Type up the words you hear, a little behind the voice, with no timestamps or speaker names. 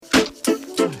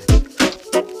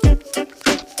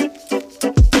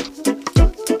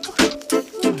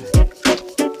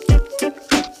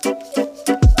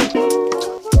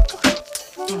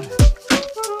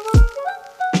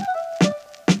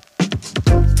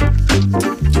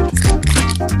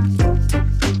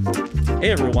Hey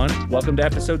everyone, welcome to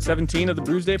episode 17 of the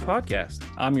Brewsday Podcast.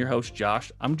 I'm your host,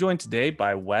 Josh. I'm joined today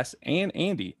by Wes and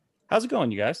Andy. How's it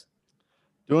going, you guys?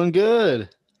 Doing good.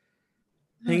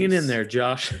 Hanging in there,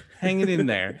 Josh. Hanging in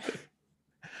there.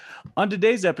 On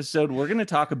today's episode, we're going to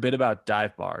talk a bit about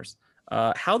dive bars,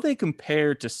 how they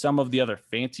compare to some of the other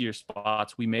fancier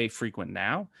spots we may frequent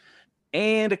now,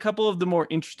 and a couple of the more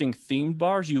interesting themed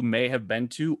bars you may have been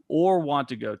to or want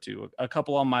to go to. A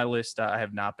couple on my list I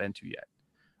have not been to yet.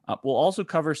 We'll also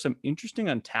cover some interesting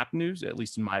Untappd news, at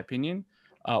least in my opinion,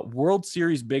 World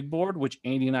Series Big Board, which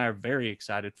Andy and I are very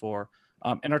excited for,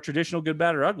 and our traditional good,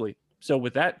 bad, or ugly. So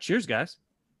with that, cheers, guys.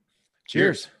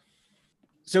 Cheers.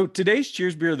 So today's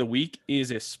cheers beer of the week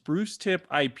is a Spruce Tip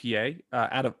IPA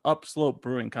out of Upslope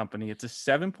Brewing Company. It's a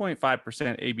 7.5%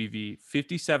 ABV,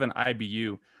 57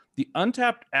 IBU. The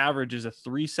Untappd average is a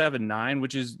 379,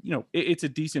 which is, it's a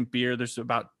decent beer. There's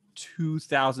about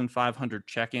 2,500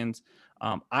 check-ins.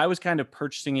 I was kind of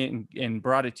purchasing it and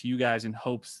brought it to you guys in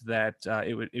hopes that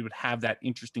it would have that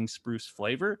interesting spruce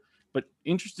flavor, but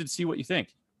interested to see what you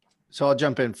think. So I'll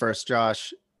jump in first,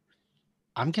 Josh.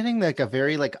 I'm getting like a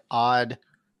very odd,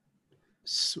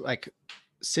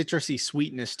 citrusy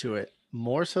sweetness to it,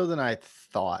 more so than I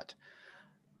thought.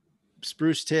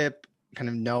 Spruce Tip, kind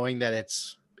of knowing that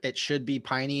it should be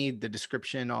piney. The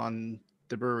description on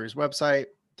the brewery's website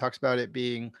talks about it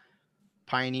being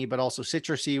piney, but also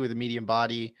citrusy with a medium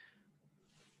body.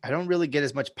 I don't really get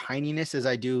as much pininess as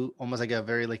I do almost like a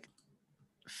very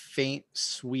faint,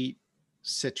 sweet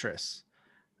citrus.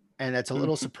 And that's a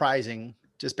little surprising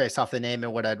just based off the name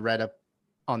and what I'd read up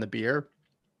on the beer.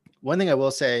 One thing I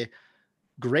will say,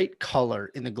 great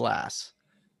color in the glass.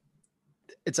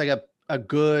 It's like a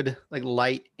good,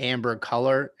 light amber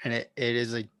color. And it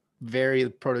is a very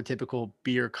prototypical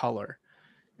beer color.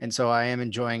 And so I am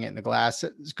enjoying it in the glass.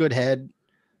 It's good head.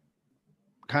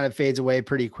 Kind of fades away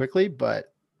pretty quickly,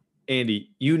 but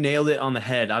Andy, you nailed it on the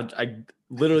head. I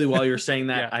literally, while you're saying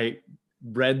that, yeah. I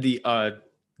read the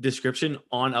description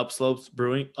on Upslope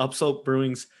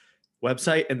Brewing's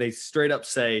website, and they straight up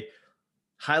say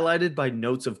highlighted by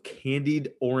notes of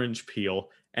candied orange peel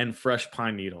and fresh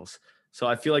pine needles. So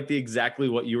I feel like exactly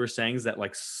what you were saying is that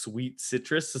sweet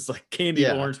citrus is candied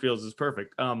orange peels is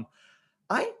perfect.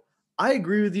 I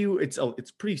agree with you. It's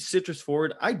pretty citrus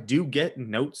forward. I do get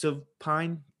notes of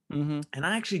pine, and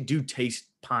I actually do taste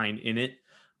pine in it.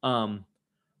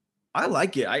 I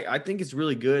like it. I think it's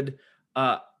really good.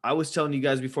 I was telling you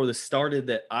guys before this started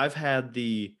that I've had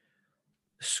the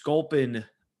Sculpin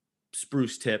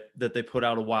Spruce Tip that they put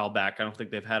out a while back. I don't think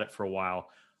they've had it for a while.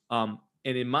 And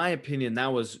in my opinion,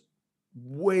 that was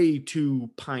way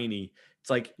too piney.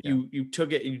 It's you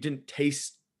took it and you didn't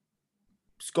taste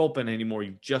Sculpin anymore.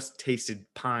 You just tasted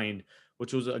pine,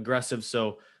 which was aggressive.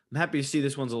 So I'm happy to see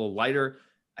this one's a little lighter.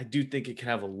 I do think it could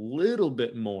have a little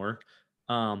bit more,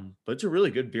 but it's a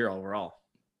really good beer overall.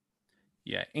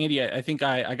 Yeah, Andy, I think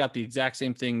I got the exact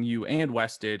same thing you and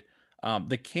Wes did.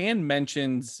 The can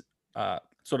mentions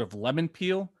sort of lemon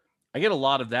peel. I get a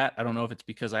lot of that. I don't know if it's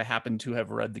because I happen to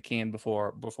have read the can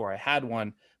before I had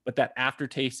one, but that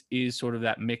aftertaste is sort of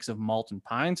that mix of malt and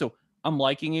pine. So I'm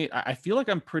liking it. I feel like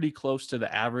I'm pretty close to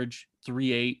the average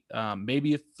 3.8,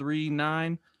 maybe a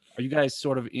 3.9. Are you guys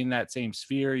sort of in that same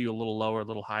sphere? Are you a little lower, a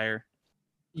little higher?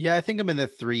 Yeah, I think I'm in the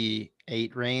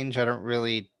 3.8 range. I don't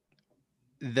really,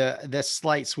 the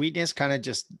slight sweetness kind of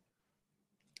just,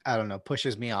 I don't know,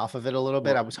 pushes me off of it a little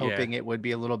bit. I was hoping it would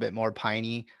be a little bit more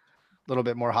piney, a little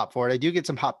bit more hop forward. I do get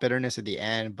some hop bitterness at the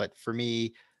end, but for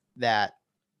me, that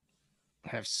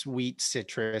kind of sweet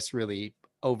citrus really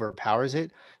overpowers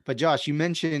it. But Josh, you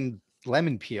mentioned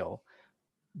lemon peel.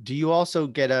 Do you also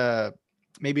get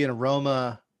maybe an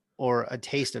aroma or a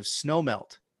taste of snow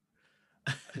melt?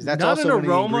 Because that's Not also an one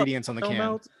aroma, of the ingredients on the can.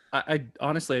 Melt. I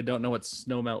honestly, I don't know what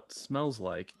snow melt smells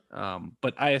like.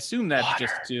 But I assume that's water.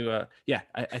 Just to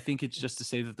I think it's just to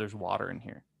say that there's water in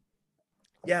here.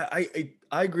 Yeah, I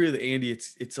agree with Andy.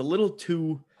 It's a little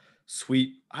too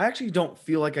sweet. I actually don't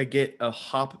feel like I get a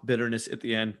hop bitterness at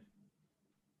the end.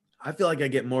 I feel like I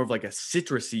get more of a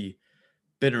citrusy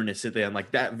bitterness at the end,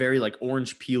 that very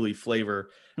orange peely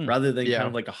flavor rather than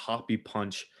kind of a hoppy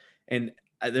punch. And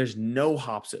there's no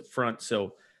hops at front.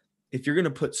 So if you're going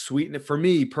to put sweetness, for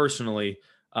me personally,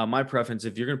 my preference,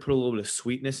 if you're going to put a little bit of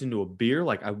sweetness into a beer,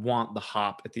 I want the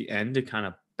hop at the end to kind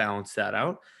of balance that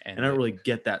out. And I don't really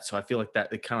get that. So I feel like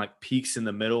that it kind of peaks in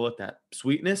the middle with that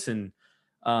sweetness and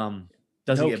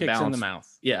doesn't get kicks balanced in the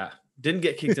mouth. Yeah. Didn't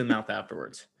get kicked in the mouth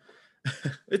afterwards.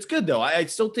 It's good though. I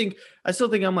still think I'm a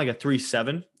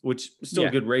 3.7, which is still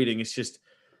a good rating. It's just,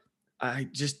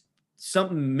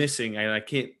 something missing and I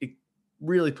can't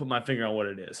really put my finger on what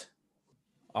it is.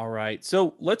 All right.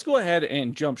 So let's go ahead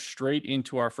and jump straight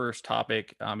into our first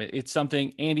topic. It's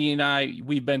something Andy and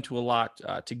we've been to a lot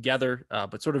together,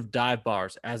 but sort of dive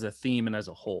bars as a theme and as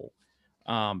a whole.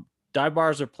 Dive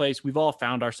bars are places we've all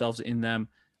found ourselves in them.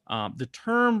 The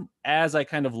term, as I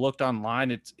kind of looked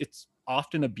online, it's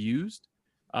often abused.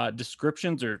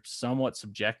 Descriptions are somewhat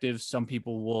subjective. Some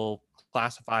people will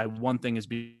classify one thing as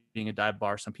being a dive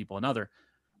bar, some people another.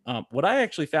 What I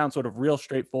actually found sort of real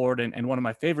straightforward, and one of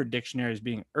my favorite dictionaries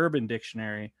being Urban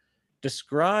Dictionary,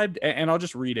 described, and I'll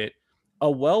just read it: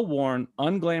 a well-worn,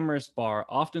 unglamorous bar,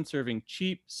 often serving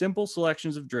cheap, simple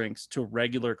selections of drinks to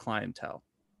regular clientele.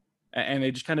 And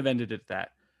they just kind of ended it at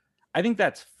that. I think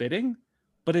that's fitting,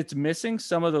 but it's missing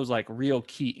some of those like real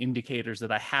key indicators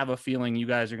that I have a feeling you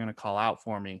guys are going to call out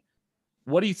for me.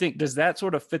 What do you think? Does that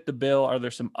sort of fit the bill? Are there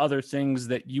some other things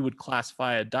that you would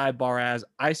classify a dive bar as?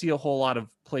 I see a whole lot of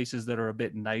places that are a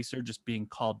bit nicer just being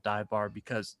called dive bar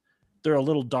because they're a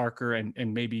little darker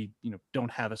and maybe, don't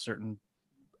have a certain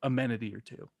amenity or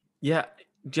two. Yeah,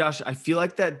 Josh, I feel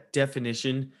like that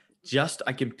definition,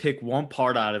 I can pick one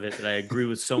part out of it that I agree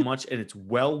with so much, and it's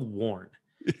well worn.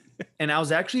 And I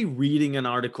was actually reading an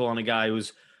article on a guy who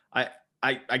was,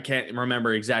 I can't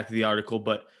remember exactly the article,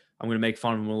 but I'm going to make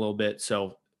fun of him a little bit.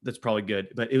 So that's probably good.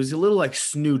 But it was a little like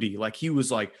snooty. Like he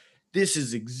was like, this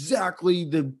is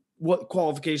exactly what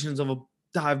qualifications of a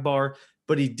dive bar.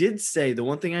 But he did say the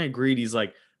one thing I agreed. He's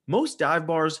like, most dive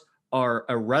bars are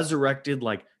a resurrected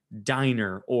like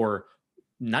diner or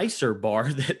nicer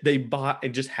bar that they bought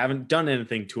and just haven't done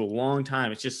anything to a long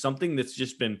time. It's just something that's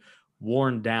just been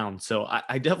worn down. So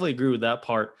I definitely agree with that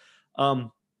part.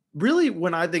 Really,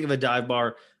 when I think of a dive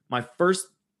bar,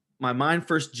 my mind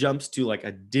first jumps to like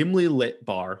a dimly lit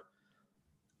bar.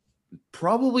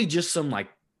 Probably just some like,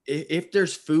 if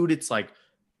there's food, it's like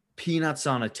peanuts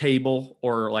on a table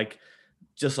or like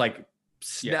just like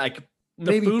snack.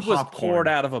 The maybe food popcorn was poured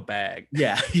out of a bag.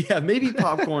 Yeah, maybe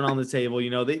popcorn on the table.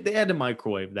 They had to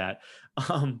microwave that,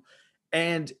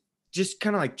 and just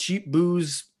kind of like cheap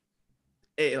booze,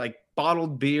 like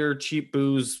bottled beer, cheap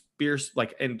booze, beers,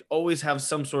 like, and always have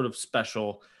some sort of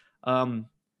special.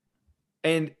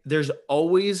 And there's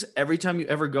always, every time you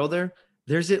ever go there,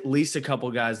 there's at least a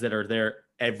couple guys that are there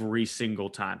every single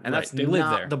time, and that's they live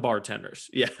there. The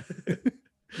bartenders. Yeah.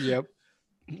 Yep.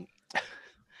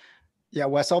 Yeah,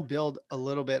 Wes, I'll build a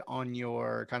little bit on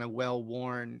your kind of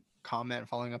well-worn comment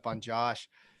following up on Josh.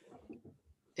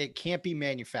 It can't be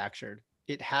manufactured.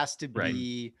 It has to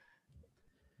be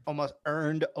almost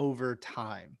earned over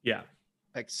time. Yeah.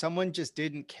 Like someone just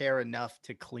didn't care enough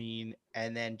to clean,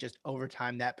 and then just over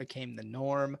time that became the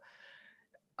norm.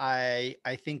 I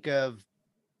think of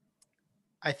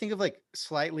like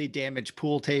slightly damaged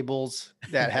pool tables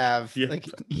that have like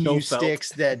no sticks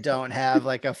that don't have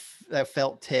like a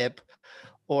felt tip,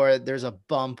 or there's a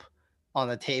bump on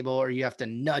the table, or you have to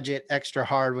nudge it extra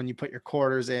hard when you put your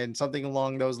quarters in, something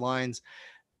along those lines.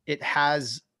 It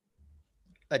has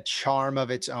a charm of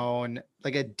its own,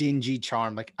 like a dingy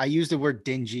charm. Like I use the word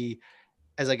dingy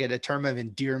as like a term of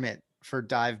endearment for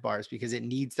dive bars because it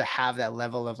needs to have that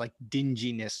level of like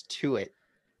dinginess to it.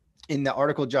 In the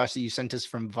article, Josh, that you sent us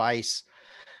from Vice,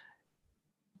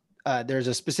 there's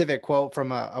a specific quote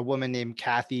from a woman named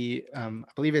Kathy, I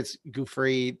believe it's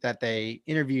Gouffre, that they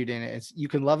interviewed in it. It's, you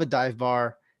can love a dive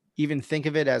bar, even think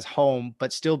of it as home,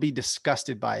 but still be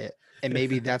disgusted by it. And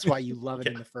maybe that's why you love it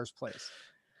in the first place.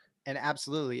 And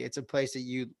absolutely, it's a place that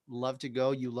you love to go,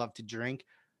 you love to drink,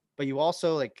 but you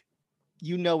also like,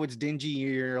 it's dingy.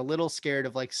 You're a little scared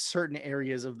of like certain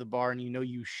areas of the bar, and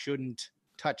you shouldn't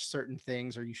touch certain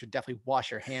things, or you should definitely wash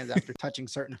your hands after touching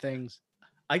certain things.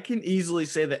 I can easily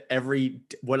say that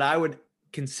what I would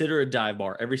consider a dive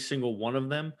bar, every single one of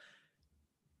them,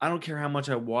 I don't care how much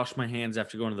I wash my hands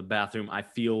after going to the bathroom, I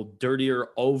feel dirtier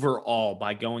overall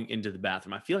by going into the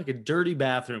bathroom. I feel like a dirty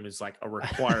bathroom is like a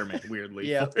requirement, weirdly.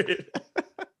 Yeah.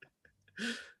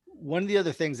 One of the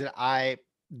other things that I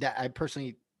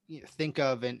personally think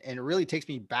of, and it really takes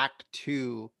me back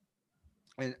to,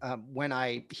 and when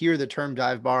I hear the term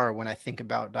dive bar, or when I think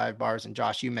about dive bars, and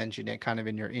Josh, you mentioned it kind of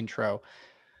in your intro,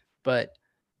 but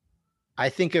I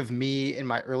think of me in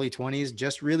my early 20s,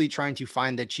 just really trying to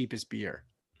find the cheapest beer.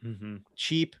 Mm-hmm.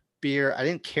 Cheap beer. I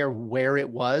didn't care where it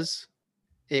was.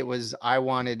 I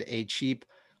wanted a cheap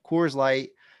Coors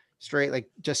Light, straight, like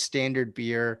just standard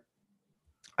beer.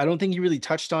 I don't think you really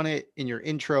touched on it in your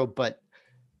intro, but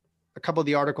a couple of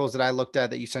the articles that I looked at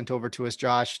that you sent over to us,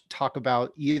 Josh, talk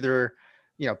about either,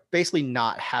 basically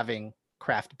not having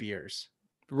craft beers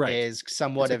is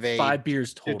somewhat of a 5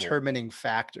 beers total determining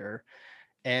factor.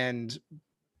 And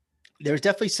there's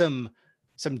definitely some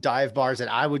dive bars that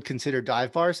I would consider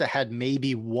dive bars that had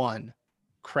maybe one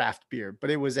craft beer, but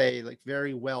it was a like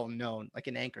very well known, like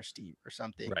an Anchor Steve or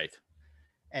something. Right.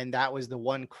 And that was the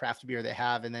one craft beer they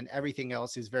have. And then everything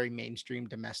else is very mainstream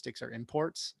domestics or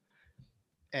imports.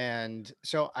 And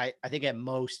so I think at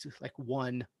most like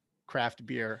one craft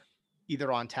beer,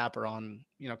 either on tap or on,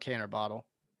 can or bottle.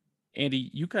 Andy,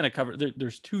 you kind of covered,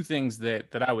 there's two things that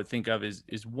I would think of is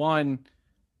one,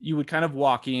 you would kind of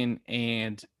walk in,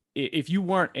 and if you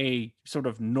weren't a sort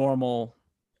of normal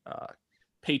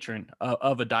patron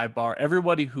of a dive bar,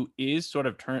 everybody who is sort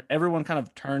of everyone kind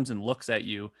of turns and looks at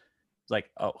you like,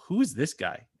 oh, who is this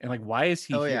guy? And like, why is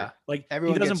he here? Yeah. Like,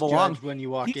 everyone he doesn't gets belong judged when you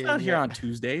walk in. He's not here on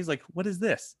Tuesdays. Like, what is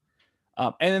this?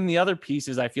 And then the other piece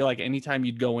is I feel like anytime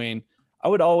you'd go in, I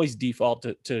would always default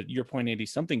to your point, Andy,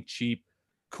 something cheap,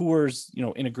 Coors,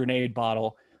 in a grenade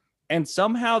bottle. And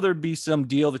somehow there'd be some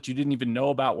deal that you didn't even know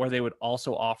about where they would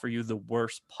also offer you the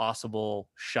worst possible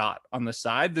shot on the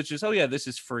side. That's just, oh yeah, this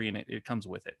is free and it comes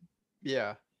with it.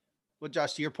 Yeah. Well,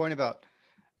 Josh, to your point about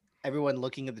everyone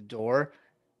looking at the door,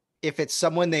 if it's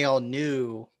someone they all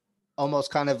knew,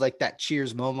 almost kind of like that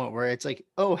Cheers moment where it's like,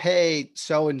 oh, hey,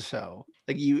 so-and-so.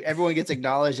 Like everyone gets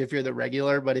acknowledged if you're the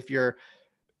regular, but if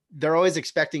they're always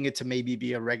expecting it to maybe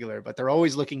be a regular, but they're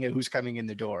always looking at who's coming in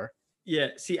the door. Yeah.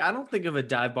 See, I don't think of a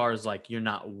dive bar as like, you're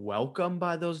not welcome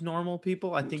by those normal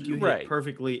people. I think you hit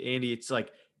perfectly, Andy. It's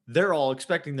like, they're all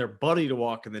expecting their buddy to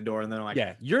walk in the door, and they're like,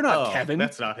 yeah, you're not Kevin.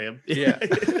 That's not him. Yeah.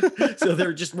 So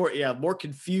they're just more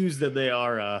confused than they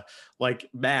are like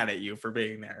mad at you for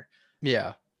being there.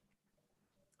 Yeah.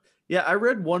 Yeah. I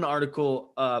read one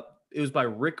article. It was by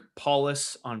Rick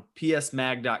Paulus on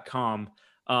psmag.com.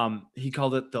 He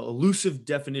called it the elusive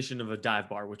definition of a dive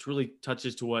bar, which really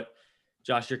touches to what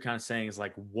Josh, you're kind of saying is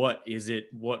like, what is it?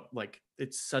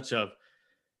 It's such a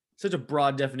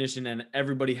broad definition, and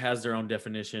everybody has their own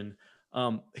definition.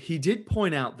 He did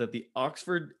point out that the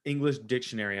Oxford English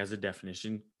Dictionary has a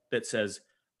definition that says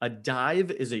a dive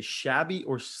is a shabby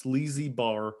or sleazy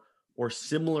bar or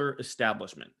similar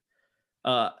establishment.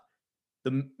 The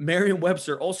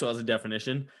Merriam-Webster also has a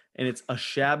definition, and it's a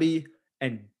shabby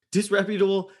and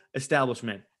disreputable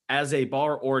establishment as a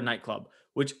bar or nightclub,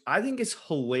 which I think is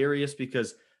hilarious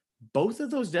because both of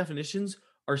those definitions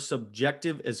are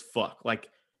subjective as fuck. Like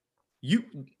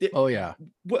oh yeah.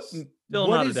 Still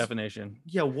not a definition.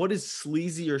 Yeah. What is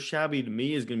sleazy or shabby to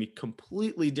me is going to be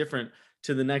completely different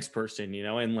to the next person,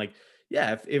 and like,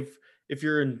 yeah, if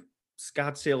you're in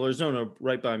Scottsdale, Arizona,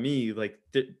 right by me, like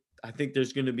I think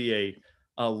there's going to be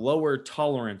a lower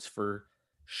tolerance for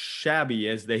shabby,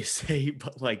 as they say,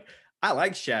 but like, I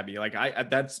like shabby. Like I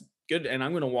that's good. And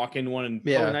I'm going to walk into one and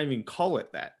probably not even call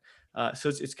it that. So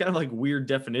it's kind of like weird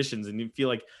definitions. And you feel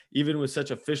like even with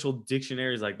such official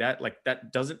dictionaries like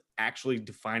that doesn't actually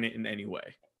define it in any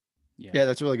way. Yeah.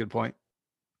 That's a really good point.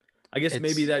 I guess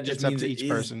maybe that just means each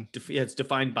person. It's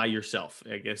defined by yourself,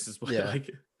 I guess is what I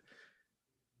like.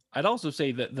 I'd also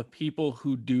say that the people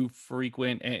who do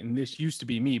frequent, and this used to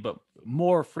be me, but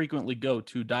more frequently go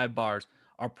to dive bars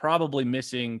are probably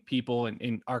missing people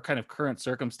in our kind of current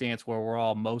circumstance where we're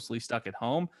all mostly stuck at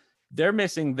home. They're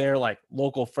missing their like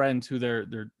local friends who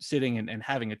they're sitting and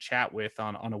having a chat with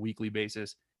on a weekly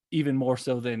basis, even more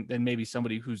so than maybe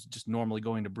somebody who's just normally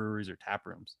going to breweries or tap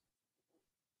rooms.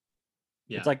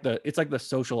 Yeah. It's like the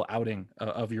social outing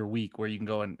of your week where you can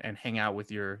go and hang out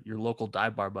with your local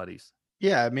dive bar buddies.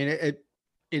 Yeah, I mean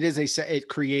it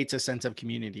creates a sense of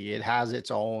community. It has its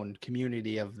own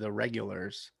community of the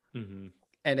regulars,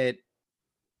 and it,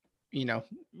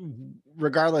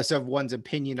 regardless of one's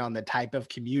opinion on the type of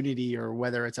community or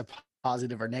whether it's a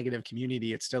positive or negative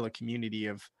community, it's still a community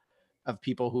of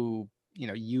people who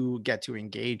you get to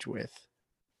engage with.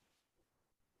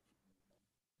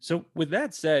 So with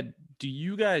that said, do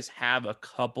you guys have a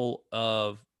couple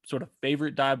of sort of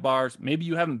favorite dive bars? Maybe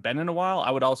you haven't been in a while.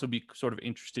 I would also be sort of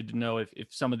interested to know if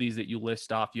some of these that you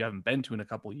list off you haven't been to in a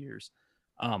couple of years.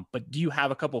 But do you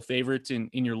have a couple favorites in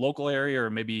your local area,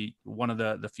 or maybe one of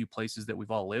the few places that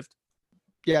we've all lived?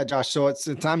 Yeah, Josh. So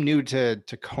since I'm new to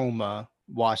Tacoma,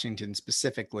 Washington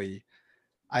specifically,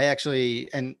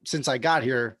 and since I got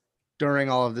here during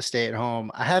all of the stay at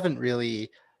home, I haven't really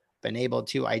been able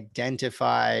to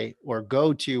identify or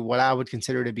go to what I would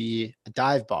consider to be a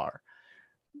dive bar.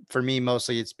 For me,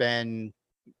 mostly it's been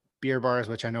beer bars,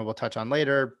 which I know we'll touch on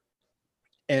later,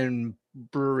 and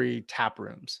brewery tap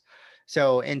rooms.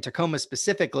 So in Tacoma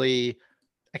specifically,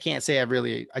 I can't say I've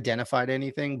really identified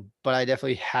anything, but I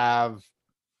definitely have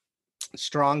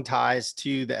strong ties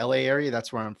to the LA area.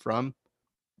 That's where I'm from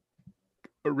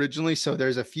originally. So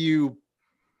there's a few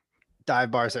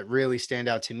dive bars that really stand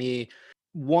out to me.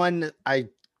 One,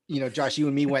 Josh, you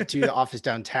and me went to the office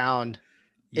downtown.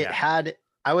 Yeah.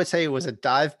 I would say it was a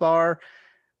dive bar,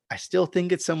 I still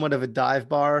think it's somewhat of a dive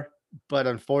bar, but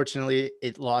unfortunately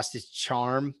it lost its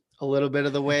charm a little bit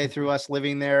of the way through us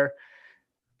living there.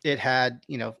 It had,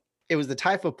 it was the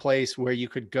type of place where you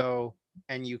could go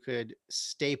and you could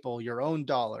staple your own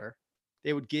dollar.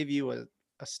 They would give you a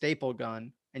staple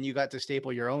gun and you got to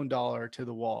staple your own dollar to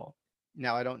the wall.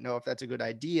 Now, I don't know if that's a good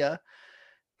idea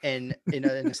and in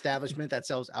an establishment that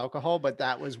sells alcohol, but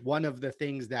that was one of the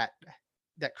things that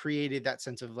created that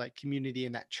sense of like community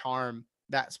and that charm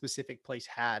that specific place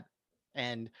had.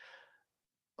 And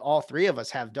all three of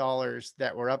us have dollars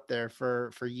that were up there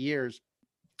for years,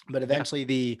 but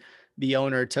eventually the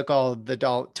owner took all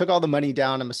the money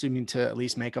down, I'm assuming to at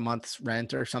least make a month's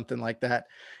rent or something like that,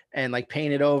 and like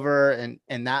paint it over,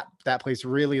 and that place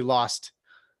really lost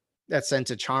that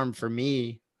sense of charm for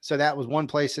me. So that was one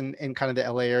place in kind of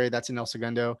the LA area. That's in El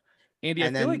Segundo. Andy,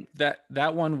 I feel like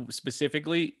that one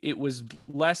specifically, it was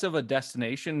less of a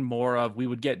destination, more of we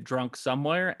would get drunk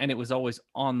somewhere and it was always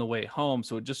on the way home.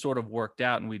 So it just sort of worked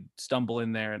out and we'd stumble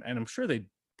in there. And I'm sure they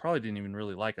probably didn't even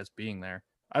really like us being there.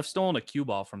 I've stolen a cue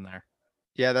ball from there.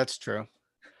 Yeah, that's true.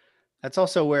 That's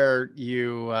also where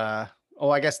you, I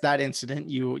guess that incident,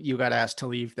 you got asked to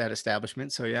leave that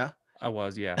establishment. So yeah. I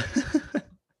was, yeah.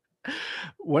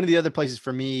 One of the other places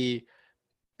for me,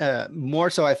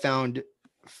 more so I found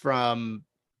from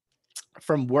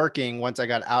working once I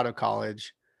got out of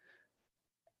college.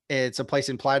 It's a place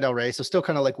in Playa del Rey, so still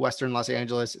kind of like Western Los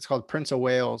Angeles. It's called Prince of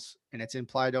Wales, and it's in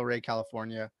Playa del Rey,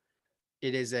 California.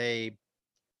 It is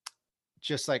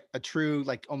just like a true,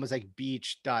 like almost like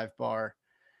beach dive bar.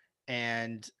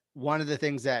 And one of the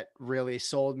things that really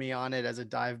sold me on it as a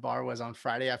dive bar was on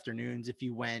Friday afternoons. If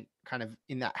you went kind of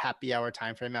in that happy hour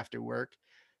time frame after work,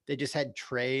 they just had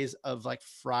trays of like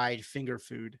fried finger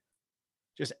food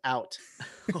just out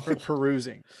for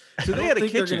perusing. So they had a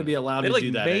kitchen. They're going to be allowed to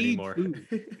do that anymore.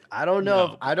 I don't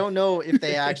know. I don't know if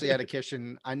they actually had a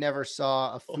kitchen. I never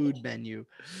saw a food menu,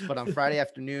 but on Friday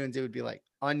afternoons, it would be like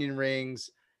onion rings,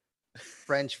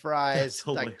 French fries,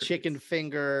 like chicken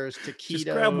fingers, taquitos, just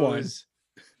grab one.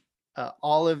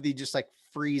 All of the just like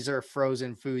freezer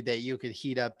frozen food that you could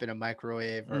heat up in a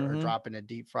microwave or drop in a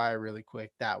deep fryer really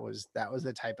quick. That was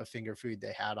the type of finger food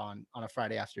they had on a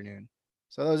Friday afternoon.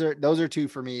 So those are two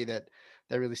for me that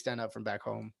really stand out from back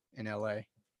home in LA.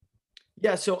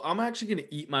 Yeah, so I'm actually going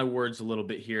to eat my words a little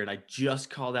bit here, and I just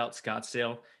called out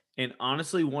Scottsdale. And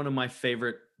honestly, one of my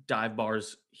favorite dive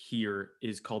bars here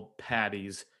is called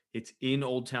Patty's. It's in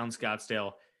Old Town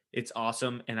Scottsdale. It's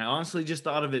awesome, and I honestly just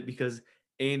thought of it because,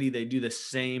 Andy, they do the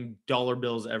same dollar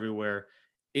bills everywhere.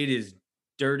 It is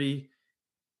dirty,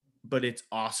 but it's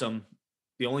awesome.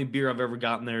 The only beer I've ever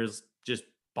gotten there is just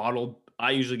bottled.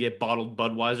 I usually get bottled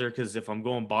Budweiser because if I'm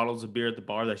going bottles of beer at the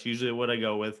bar, that's usually what I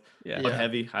go with. Yeah. But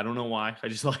heavy. I don't know why. I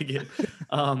just like it.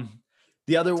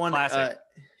 The other one,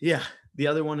 the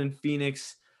other one in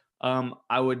Phoenix,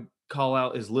 I would call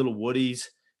out is Little Woody's.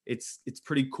 It's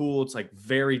pretty cool. It's like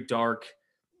very dark.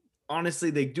 Honestly,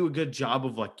 they do a good job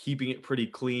of like keeping it pretty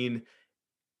clean.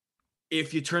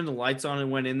 If you turn the lights on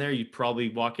and went in there, you'd probably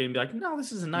walk in and be like, no,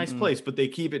 this is a nice place, but they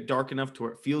keep it dark enough to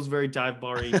where it feels very dive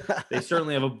bar-y. They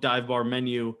certainly have a dive bar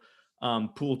menu,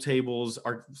 pool tables,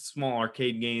 small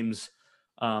arcade games.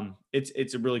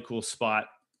 It's a really cool spot.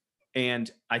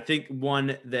 And I think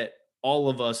one that all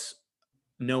of us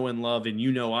know and love,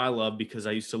 and I love because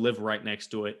I used to live right next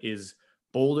to it, is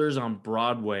Boulders on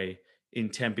Broadway in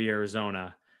Tempe,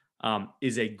 Arizona.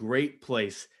 Is a great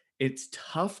place. It's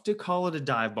tough to call it a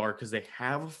dive bar because they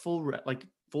have a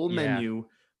full menu,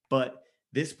 but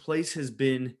this place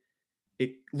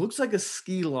it looks like a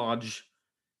ski lodge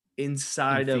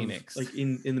inside of Phoenix. Like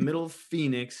in the middle of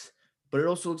Phoenix, but it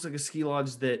also looks like a ski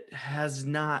lodge that has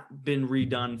not been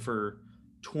redone for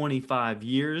 25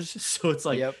 years. So it's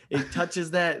like, it touches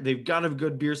that. They've got a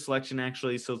good beer selection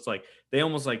actually. So it's like, they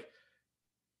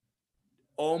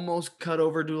almost cut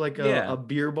over to like a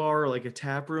beer bar or like a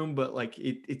tap room, but like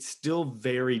it's still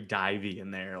very divey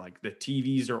in there. Like the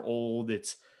TVs are old.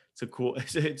 It's a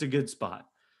good spot.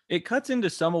 It cuts into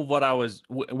some of what I was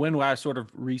when I was sort of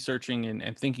researching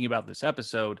and thinking about this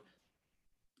episode.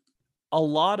 A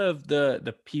lot of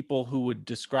the people who would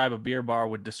describe a beer bar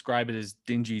would describe it as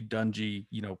dingy, dungy,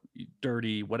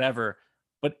 dirty, whatever.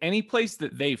 But any place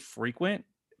that they frequent,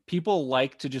 people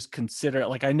like to just consider it.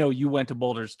 Like, I know you went to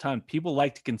Boulder's a ton. People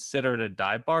like to consider it a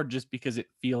dive bar just because it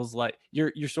feels like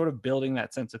you're sort of building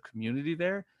that sense of community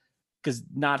there. Because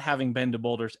not having been to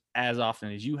Boulder's as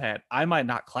often as you had, I might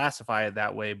not classify it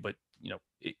that way, but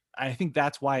I think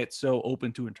that's why it's so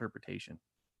open to interpretation.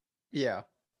 Yeah.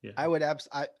 I would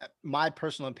my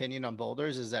personal opinion on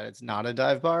Boulders is that it's not a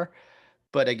dive bar.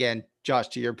 But again, Josh,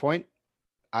 to your point,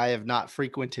 I have not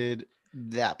frequented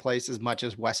that place as much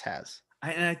as Wes has.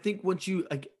 And I think once you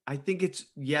like, I think it's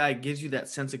it gives you that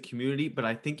sense of community, but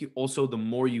I think you also, the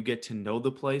more you get to know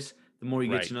the place, the more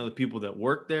you get to know the people that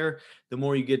work there, the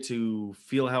more you get to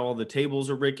feel how all the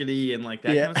tables are rickety and like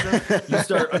that kind of stuff. You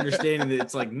start understanding that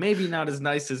it's like maybe not as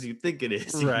nice as you think it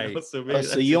is. Right. You know? So,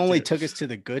 So you only took us to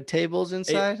the good tables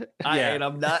inside? And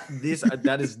I'm not this.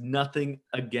 That is nothing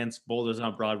against Boulders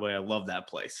on Broadway. I love that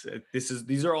place.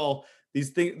 These are all these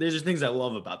things. There's just things I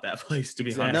love about that place. To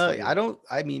be honest, no, I don't.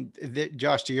 I mean,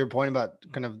 Josh, to your point about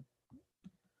kind of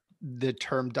the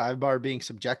term dive bar being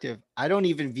subjective, I don't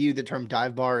even view the term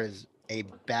dive bar as a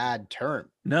bad term.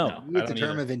 No, it's a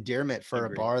term of endearment for a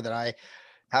bar that I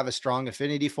have a strong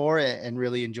affinity for and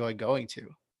really enjoy going to.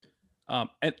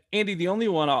 And Andy, the only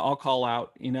one I'll call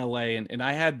out in LA, and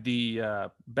I had the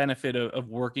benefit of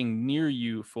working near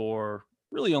you for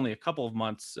really only a couple of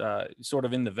months, sort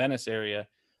of in the Venice area.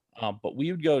 But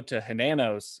we would go to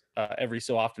Hanano's every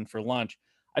so often for lunch.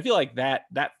 I feel like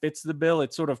that fits the bill.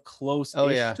 It's sort of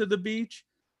close-ish to the beach.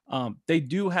 They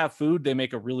do have food. They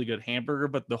make a really good hamburger,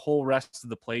 but the whole rest of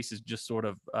the place is just sort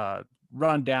of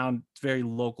run down. It's very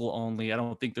local only. I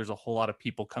don't think there's a whole lot of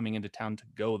people coming into town to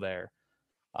go there.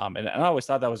 And I always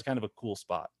thought that was kind of a cool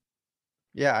spot.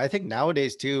 Yeah, I think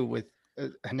nowadays too with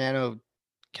Hanano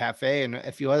Cafe and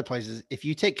a few other places, if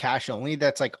you take cash only,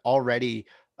 that's like already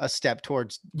a step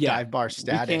towards dive bar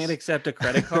status. We can't accept a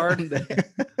credit card.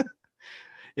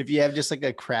 If you have just like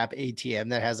a crap ATM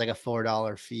that has like a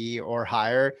 $4 fee or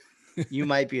higher, you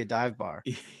might be a dive bar.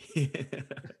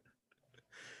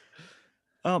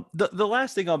 The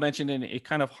last thing I'll mention, and it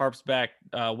kind of harps back,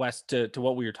 Wes, to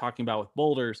what we were talking about with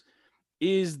Boulders,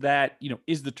 is that,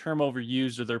 is the term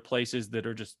overused? Are there places that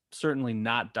are just certainly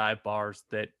not dive bars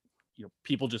that,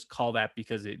 people just call that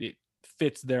because it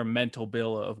fits their mental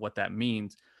bill of what that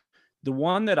means? The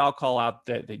one that I'll call out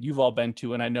that you've all been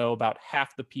to, and I know about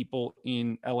half the people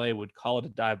in LA would call it a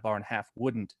dive bar and half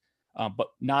wouldn't, but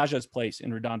Naja's place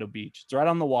in Redondo Beach. It's right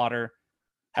on the water,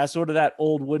 has sort of that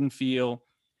old wooden feel,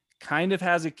 kind of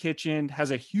has a kitchen,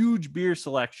 has a huge beer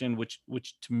selection, which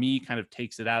to me kind of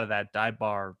takes it out of that dive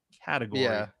bar category.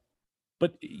 Yeah.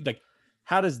 But like,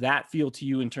 how does that feel to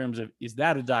you in terms of, is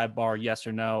that a dive bar, yes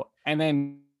or no? And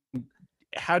then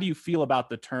how do you feel about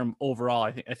the term overall?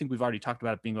 I think we've already talked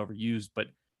about it being overused, but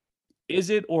is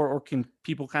it, or can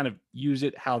people kind of use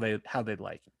it how they'd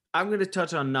like it? I'm going to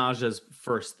touch on Naja's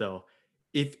first though.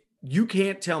 If you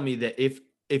can't tell me that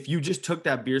if you just took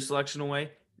that beer selection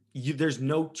away, there's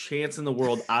no chance in the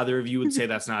world either of you would say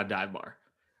that's not a dive bar.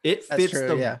 It fits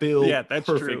the bill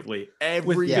perfectly. True.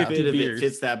 Every bit of it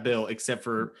fits that bill, except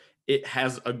for it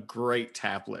has a great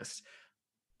tap list.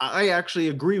 I actually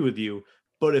agree with you,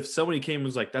 but if somebody came and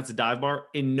was like, that's a dive bar,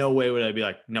 in no way would I be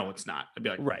like, no, it's not. I'd be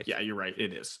like, right, yeah, you're right,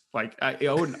 it is. Like, I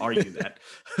wouldn't argue that.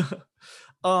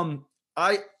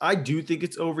 I do think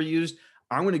it's overused.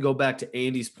 I'm going to go back to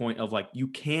Andy's point of like, you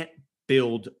can't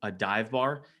build a dive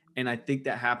bar. And I think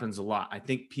that happens a lot. I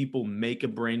think people make a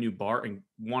brand new bar and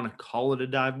want to call it a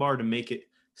dive bar to make it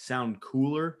sound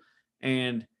cooler.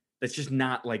 And that's just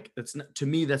not like, to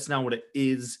me, that's not what it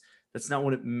is. That's not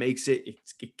what it makes it.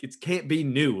 It can't be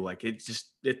new. Like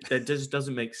that just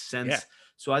doesn't make sense. Yeah.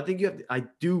 So I think I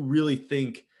do really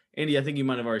think, Andy, I think you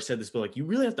might have already said this, but like you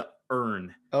really have to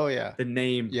earn the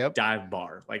name dive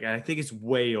bar. Like I think it's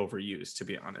way overused, to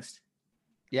be honest.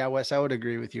 Yeah, Wes, I would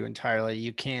agree with you entirely.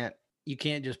 You can't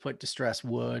just put distressed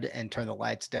wood and turn the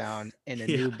lights down in a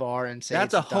new bar and say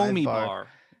that's it's a homey bar.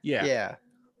 Yeah. Yeah.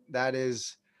 That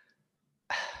is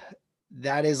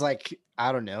like,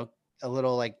 I don't know, a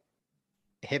little like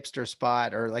hipster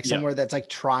spot or like somewhere that's like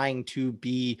trying to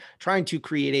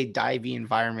create a divey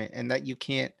environment, and that you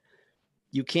can't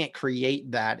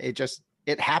create that.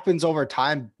 It happens over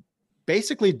time,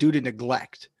 basically due to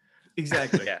neglect.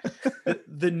 Exactly. Yeah.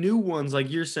 The new ones,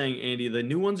 like you're saying, Andy, the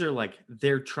new ones are like,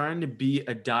 they're trying to be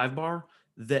a dive bar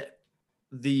that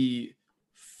the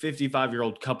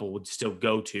 55-year-old couple would still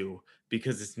go to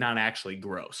because it's not actually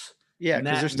gross. Yeah,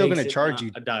 because they're still going to charge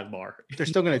you a dive bar. They're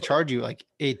still going to charge you like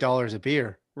 $8 a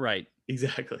beer. Right.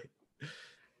 Exactly.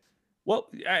 Well,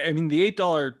 I mean, the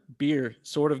 $8 beer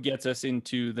sort of gets us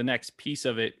into the next piece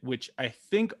of it, which I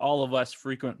think all of us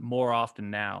frequent more often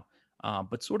now.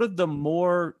 But sort of the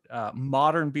more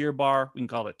modern beer bar, we can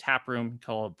call it a tap room, we can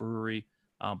call it a brewery,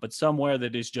 but somewhere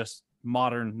that is just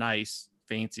modern, nice,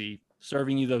 fancy,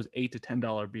 serving you those $8 to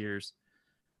 $10 beers.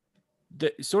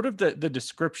 The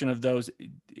description of those,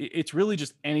 it's really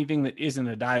just anything that isn't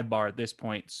a dive bar at this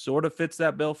point sort of fits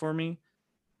that bill for me.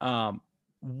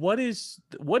 What is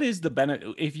the benefit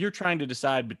if you're trying to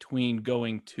decide between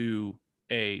going to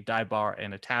a dive bar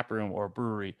and a tap room or a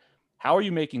brewery? How are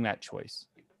you making that choice?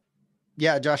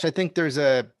 Yeah, Josh, I think there's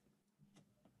a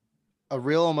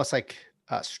real almost like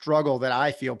struggle that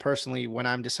I feel personally when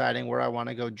I'm deciding where I want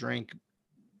to go drink,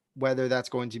 whether that's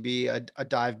going to be a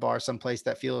dive bar, someplace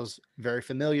that feels very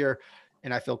familiar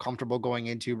and I feel comfortable going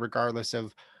into, regardless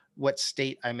of what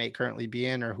state I may currently be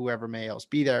in or whoever may else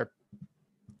be there.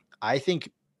 I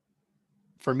think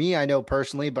for me, I know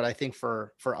personally, but I think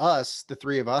for us, the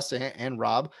three of us and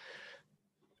Rob,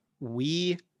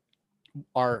 we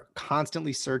are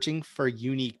constantly searching for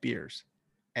unique beers,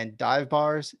 and dive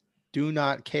bars do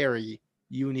not carry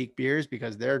unique beers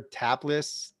because their tap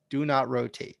lists do not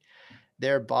rotate.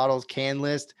 Their bottles can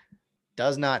list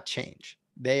does not change.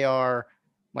 They are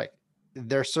like,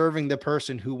 they're serving the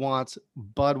person who wants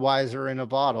Budweiser in a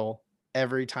bottle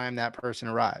every time that person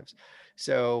arrives.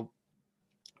 So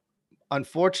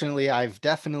unfortunately, I've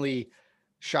definitely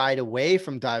shied away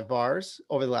from dive bars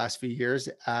over the last few years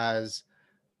as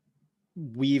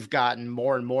we've gotten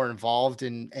more and more involved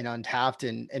in Untappd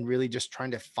and really just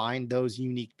trying to find those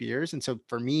unique beers. And so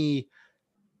for me,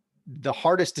 the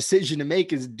hardest decision to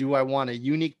make is, do I want a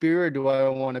unique beer or do I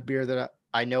want a beer that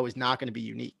I know is not going to be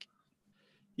unique?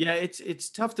 Yeah, it's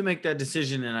tough to make that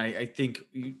decision, and I think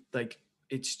like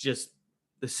it's just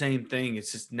the same thing.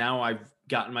 It's just now I've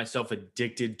gotten myself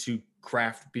addicted to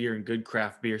craft beer and good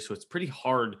craft beer, so it's pretty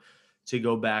hard to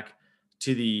go back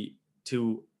to the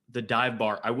dive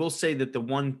bar. I will say that the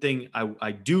one thing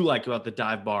I do like about the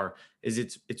dive bar is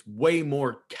it's way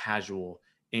more casual.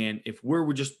 And if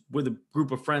we're just with a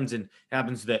group of friends and it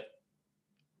happens that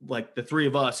like the three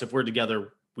of us, if we're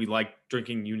together, we like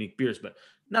drinking unique beers, but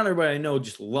not everybody I know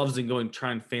just loves and going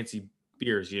trying fancy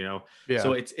beers, you know? Yeah.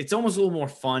 So it's almost a little more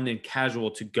fun and casual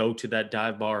to go to that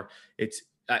dive bar. It's,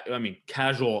 I mean,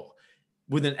 casual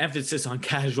with an emphasis on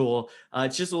casual.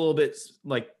 It's just a little bit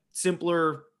like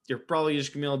simpler. You're probably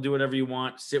just gonna be able to do whatever you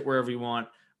want, sit wherever you want,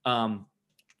 and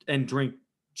drink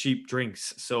cheap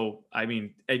drinks. So, I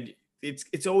mean,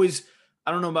 it's always,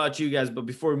 I don't know about you guys, but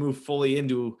before we move fully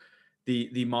into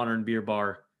the modern beer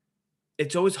bar,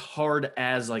 it's always hard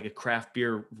as like a craft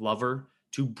beer lover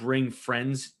to bring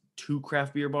friends to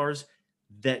craft beer bars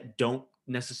that don't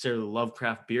necessarily love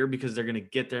craft beer, because they're going to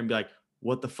get there and be like,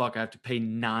 what the fuck? I have to pay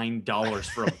 $9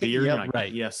 for a beer. Yep, You're like,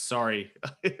 right. Yes, sorry.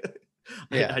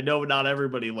 Yeah. I know not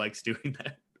everybody likes doing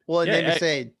that. Well, and Yeah, then you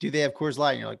say, do they have Coors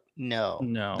Light? And you're like, no.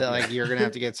 No. They're like, you're going to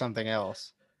have to get something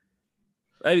else.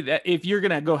 If you're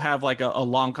gonna go have like a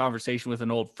long conversation with an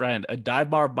old friend, a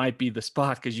dive bar might be the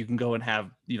spot, because you can go and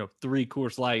have 3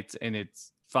 Coors Lights and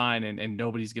it's fine, and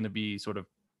nobody's gonna be sort of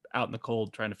out in the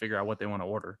cold trying to figure out what they want to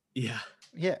order. Yeah.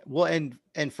 Yeah. Well,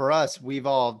 and for us, we've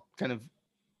all kind of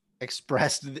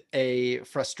expressed a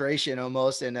frustration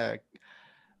almost, and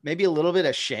maybe a little bit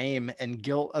of shame and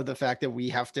guilt of the fact that we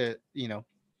have to,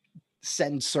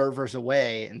 send servers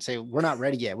away and say, we're not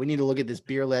ready yet. We need to look at this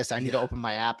beer list. I need to open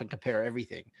my app and compare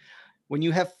everything. When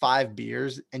you have 5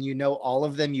 beers and all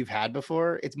of them you've had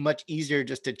before, it's much easier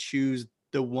just to choose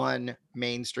the one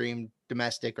mainstream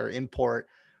domestic or import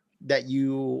that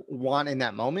you want in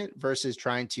that moment versus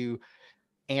trying to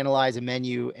analyze a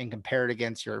menu and compare it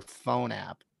against your phone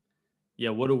app. Yeah,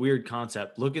 what a weird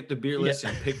concept. Look at the beer list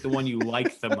and pick the one you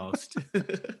like the most.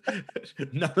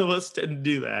 None of us tend to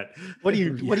do that. What are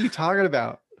you talking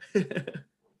about?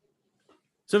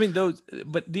 So I mean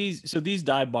these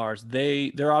dive bars,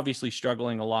 they're obviously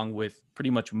struggling along with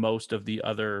pretty much most of the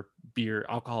other beer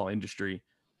alcohol industry.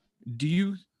 Do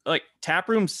you like, tap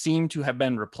rooms seem to have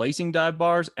been replacing dive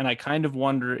bars, and I kind of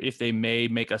wonder if they may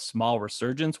make a small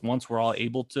resurgence once we're all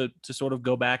able to sort of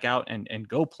go back out and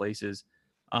go places,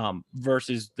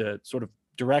 versus the sort of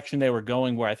direction they were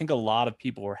going, where I think a lot of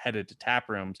people were headed to tap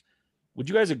rooms. Would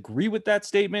you guys agree with that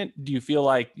statement? Do you feel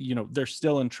like, they're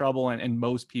still in trouble and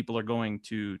most people are going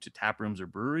to tap rooms or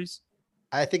breweries?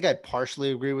 I think I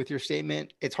partially agree with your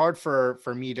statement. It's hard for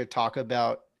me to talk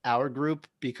about our group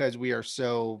because we are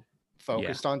so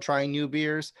focused on trying new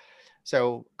beers.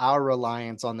 So our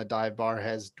reliance on the dive bar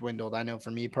has dwindled. I know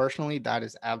for me personally, that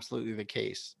is absolutely the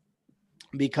case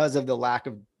because of the lack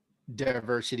of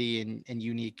diversity and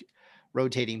unique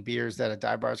rotating beers that a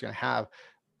dive bar is going to have.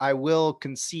 I will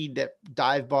concede that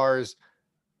dive bars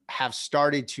have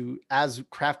started to, as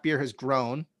craft beer has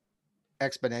grown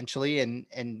exponentially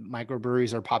and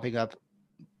microbreweries are popping up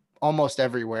almost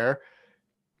everywhere,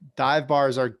 dive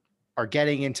bars are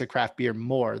getting into craft beer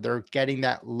more. They're getting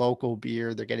that local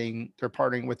beer. They're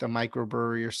partnering with a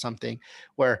microbrewery or something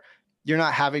where you're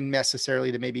not having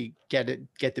necessarily to maybe get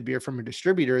the beer from a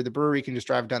distributor. The brewery can just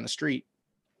drive down the street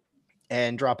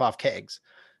and drop off kegs.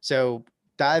 So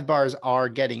dive bars are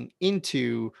getting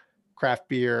into craft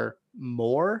beer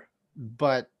more,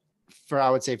 but I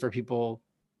would say for people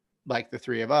like the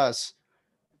three of us,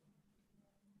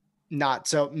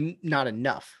 not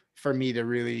enough for me to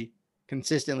really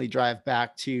consistently drive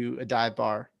back to a dive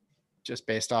bar just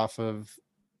based off of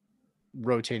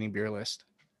rotating beer list.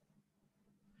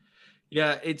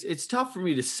 Yeah, it's tough for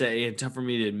me to say and tough for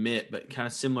me to admit, but kind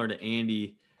of similar to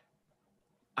Andy.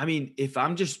 I mean, if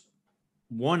I just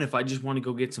want to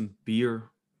go get some beer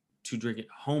to drink at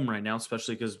home right now,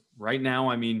 especially because right now,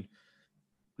 I mean,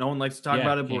 no one likes to talk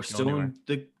about it, but we're still in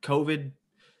the COVID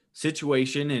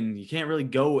situation and you can't really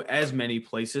go as many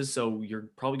places. So you're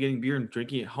probably getting beer and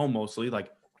drinking at home mostly.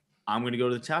 Like, I'm going to go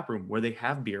to the tap room where they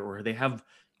have beer, where they have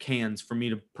cans for me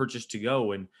to purchase to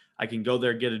go. And I can go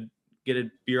there, get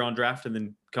a beer on draft and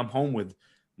then come home with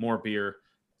more beer,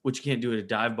 which you can't do at a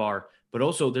dive bar. But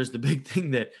also there's the big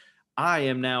thing that I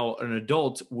am now an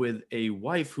adult with a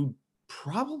wife who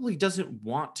probably doesn't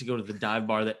want to go to the dive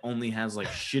bar that only has like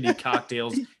shitty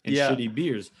cocktails and shitty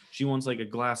beers. She wants like a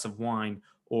glass of wine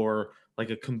or like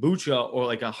a kombucha or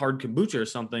like a hard kombucha or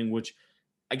something, which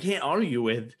I can't argue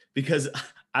with because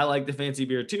I like the fancy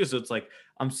beer too. So it's like,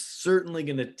 I'm certainly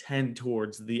going to tend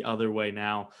towards the other way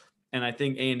now. And I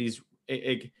think Andy's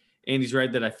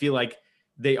right that I feel like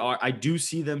I do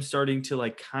see them starting to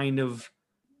like kind of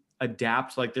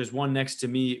adapt. Like there's one next to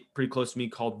me, pretty close to me,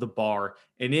 called The Bar.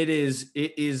 And it is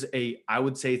I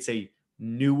would say it's a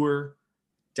newer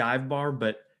dive bar,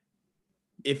 but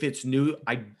if it's new,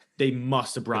 they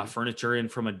must have brought furniture in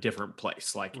from a different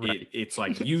place. Like it's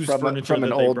like used furniture from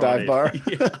an old dive bar.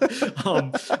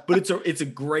 But it's a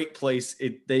great place.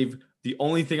 The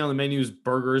only thing on the menu is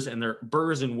burgers, and they're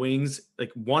burgers and wings,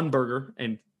 like one burger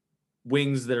and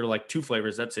wings that are like 2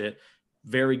 flavors. That's it.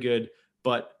 Very good.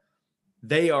 But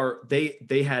they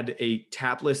had a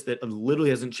tap list that literally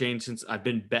hasn't changed since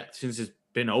it's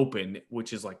been open,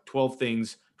 which is like 12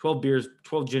 things, 12 beers,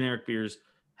 12 generic beers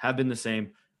have been the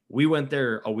same. We went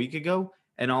there a week ago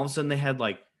and all of a sudden they had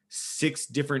like 6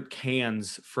 different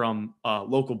cans from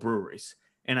local breweries.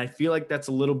 And I feel like that's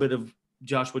a little bit of,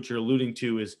 Josh, what you're alluding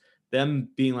to is them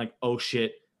being like, oh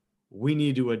shit, we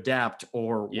need to adapt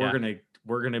or we're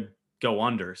going to go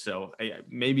under. So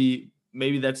maybe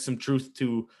that's some truth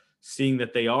to seeing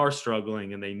that they are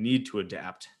struggling and they need to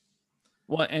adapt.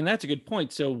 Well, and that's a good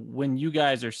point. So when you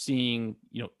guys are seeing,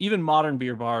 even modern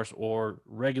beer bars or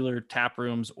regular tap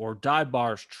rooms or dive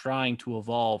bars trying to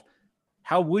evolve,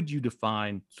 how would you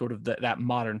define sort of that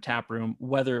modern tap room,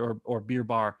 whether or beer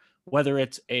bar, whether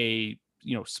it's a,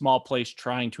 small place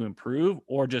trying to improve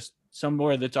or just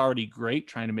somewhere that's already great,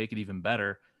 trying to make it even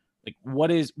better? Like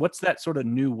what's that sort of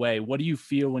new way? What do you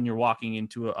feel when you're walking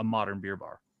into a modern beer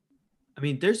bar? I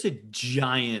mean, there's a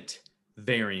giant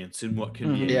variance in what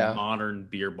can be a modern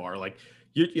beer bar. Like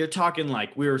you're talking,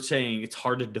 like we were saying, it's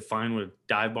hard to define what a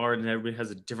dive bar and everybody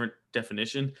has a different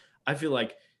definition. I feel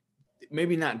like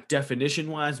maybe not definition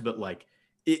wise, but like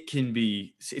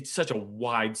it's such a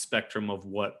wide spectrum of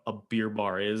what a beer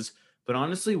bar is. But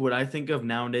honestly, what I think of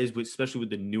nowadays, especially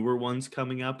with the newer ones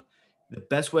coming up, the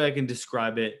best way I can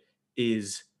describe it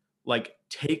is like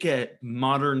take a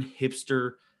modern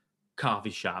hipster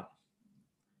coffee shop,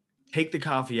 take the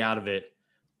coffee out of it,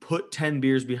 put 10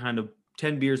 beers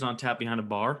on tap behind a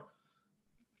bar,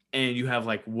 and you have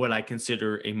like what I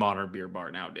consider a modern beer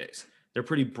bar nowadays. They're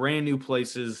pretty brand new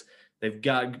places. They've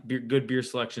got good beer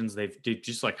selections. They've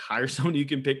just like hire someone you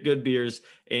can pick good beers,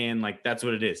 and like that's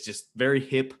what it is. Just very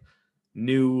hip,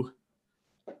 new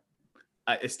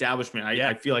establishment.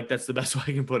 I feel like that's the best way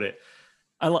I can put it.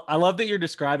 I love that you're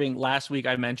describing. Last week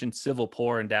I mentioned Civil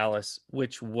Pour in Dallas,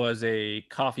 which was a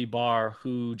coffee bar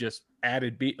who just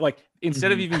added beer. Like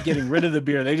instead of even getting rid of the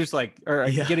beer, they just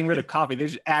getting rid of coffee. They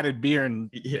just added beer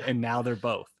and now they're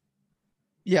both.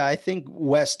 Yeah, I think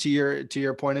Wes, to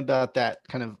your point about that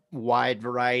kind of wide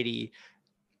variety,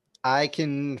 I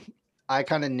kind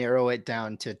of narrow it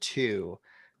down to 2.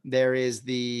 There is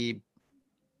the,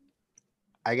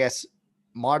 I guess,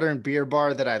 modern beer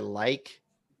bar that I like,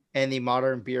 and the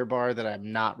modern beer bar that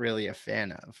I'm not really a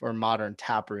fan of, or modern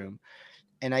tap room.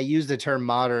 And I use the term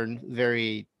modern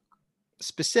very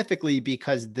specifically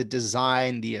because the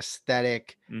design, the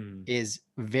aesthetic is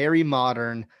very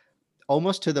modern,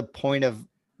 almost to the point of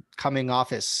coming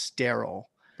off as sterile.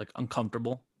 Like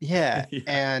uncomfortable. Yeah.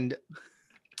 And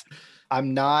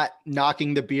I'm not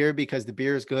knocking the beer because the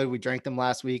beer is good. We drank them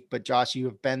last week, but Josh, you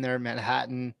have been there,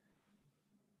 Manhattan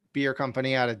Beer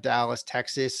Company out of Dallas,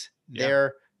 Texas. Yeah.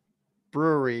 Their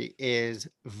brewery is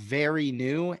very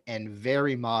new and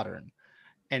very modern,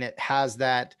 and it has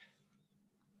that,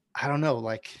 I don't know,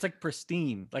 like it's like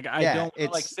pristine. Like I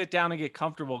don't like sit down and get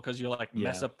comfortable because you're like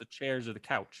mess up the chairs or the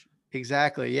couch.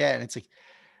 Exactly. Yeah. And it's like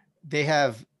they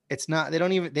have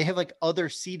like other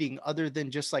seating other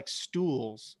than just like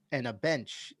stools and a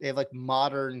bench. They have like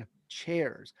modern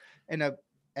chairs.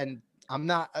 And I'm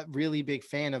not a really big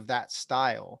fan of that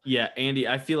style. Yeah, Andy,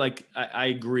 I feel like I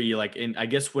agree. Like, and I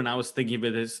guess when I was thinking of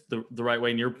it as the right way,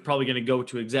 and you're probably going to go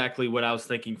to exactly what I was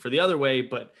thinking for the other way,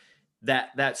 but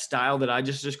that style that I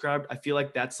just described, I feel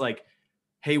like that's like,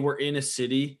 hey, we're in a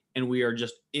city and we are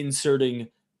just inserting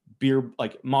beer,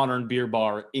 like modern beer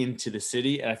bar into the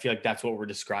city. And I feel like that's what we're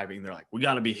describing. They're like, we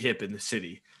got to be hip in the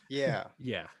city. Yeah.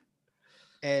 Yeah.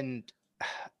 And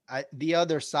the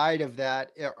other side of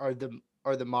that are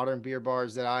the modern beer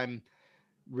bars that I'm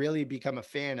really become a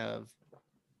fan of.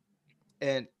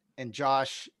 And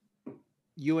Josh,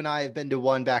 you and I have been to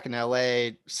one back in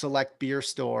LA, Select Beer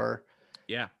Store.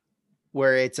 Yeah.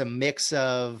 Where it's a mix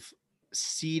of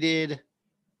seated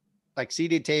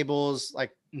tables,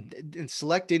 like, and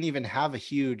Select didn't even have a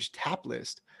huge tap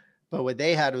list, but what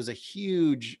they had was a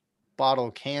huge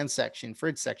bottle can section,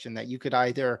 fridge section that you could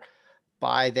either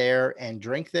buy there and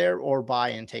drink there or buy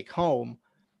and take home.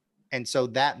 And so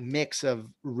that mix of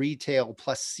retail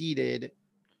plus seated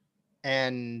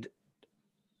and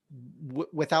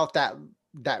without that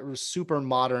super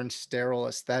modern sterile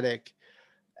aesthetic,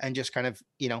 and just kind of,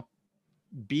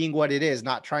 being what it is,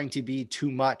 not trying to be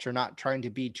too much or not trying to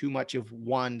be too much of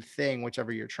one thing,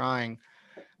 whichever you're trying.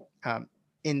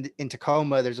 In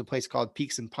Tacoma, there's a place called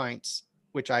Peaks and Pints,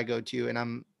 which I go to, and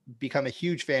I'm become a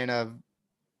huge fan of.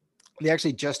 They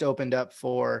actually just opened up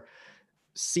for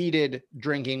seated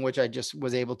drinking, which I just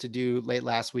was able to do late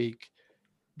last week.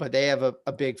 But they have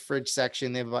a big fridge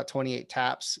section. They have about 28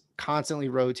 taps, constantly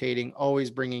rotating, always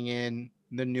bringing in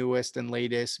the newest and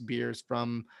latest beers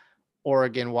from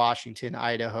Oregon, Washington,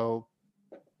 Idaho.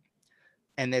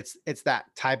 And it's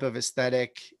that type of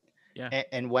aesthetic. Yeah.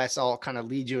 And Wes, I'll kind of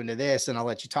lead you into this and I'll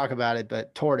let you talk about it.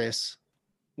 But Tortoise,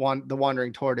 the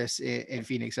Wandering Tortoise in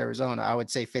Phoenix, Arizona, I would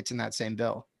say fits in that same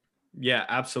bill. Yeah,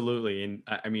 absolutely. And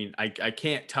I mean, I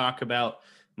can't talk about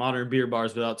modern beer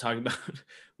bars without talking about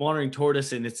Wandering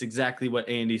Tortoise. And it's exactly what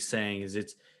Andy's saying is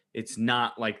it's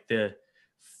not like the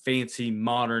fancy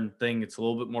modern thing. It's a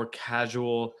little bit more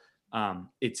casual.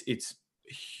 It's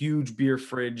huge beer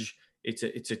fridge. It's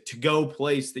a to-go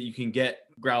place that you can get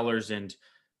growlers and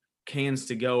cans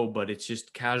to go, but it's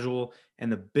just casual. And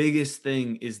the biggest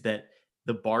thing is that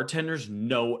the bartenders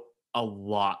know a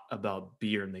lot about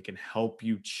beer and they can help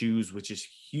you choose, which is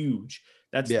huge.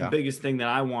 That's the biggest thing that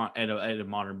I want at a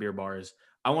modern beer bar is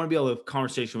I want to be able to have a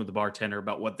conversation with the bartender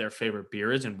about what their favorite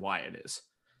beer is and why it is.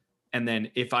 And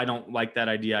then if I don't like that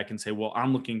idea, I can say, well,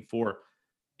 I'm looking for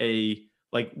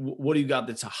what do you got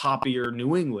that's a hoppier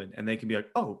New England? And they can be like,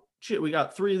 oh shit, we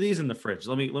got 3 of these in the fridge.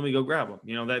 Let me go grab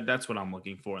them. That's what I'm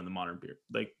looking for in the modern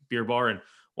beer bar. And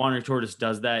Wandering Tortoise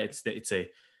does that. It's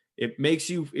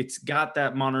got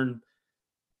that modern,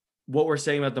 what we're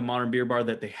saying about the modern beer bar,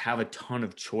 that they have a ton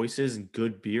of choices and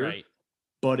good beer, right,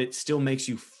 but it still makes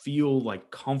you feel like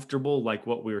comfortable, like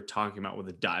what we were talking about with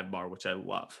a dive bar, which I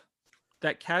love.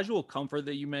 That casual comfort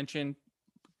that you mentioned,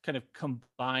 kind of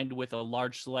combined with a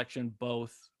large selection,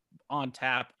 both on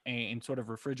tap and sort of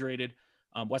refrigerated.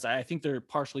 Wes, I think they're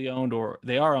partially owned, or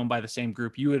they are owned by the same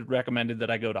group. You had recommended that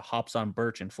I go to Hops on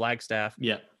Birch in Flagstaff.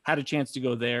 Yeah. Had a chance to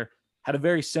go there. Had a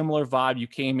very similar vibe. You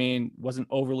came in, wasn't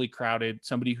overly crowded.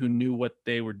 Somebody who knew what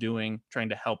they were doing, trying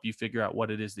to help you figure out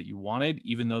what it is that you wanted,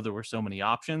 even though there were so many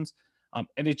options.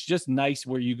 And it's just nice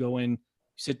where you go in,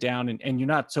 sit down, and you're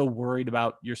not so worried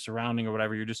about your surrounding or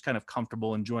whatever. You're just kind of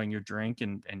comfortable enjoying your drink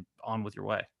and on with your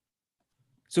way.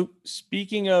 So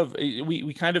speaking of,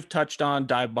 we kind of touched on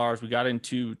dive bars. We got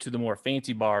into the more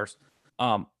fancy bars.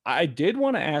 I did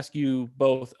want to ask you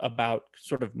both about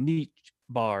sort of niche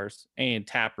bars and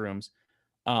tap rooms,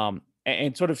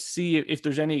 and sort of see if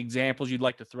there's any examples you'd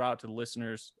like to throw out to the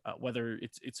listeners, whether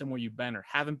it's somewhere you've been or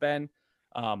haven't been.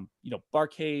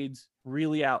 Barcades,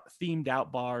 really themed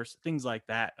out bars, things like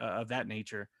that, of that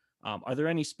nature. Are there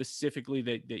any specifically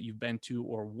that you've been to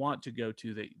or want to go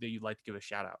to that you'd like to give a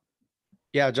shout out?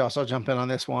 Yeah, Josh, I'll jump in on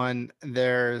this one.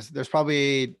 There's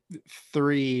probably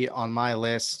 3 on my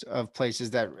list of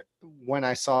places that when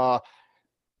I saw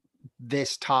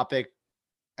this topic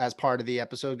as part of the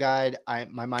episode guide,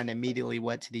 my mind immediately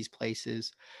went to these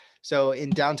places. So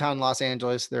in downtown Los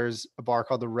Angeles, there's a bar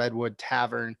called the Redwood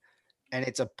Tavern, and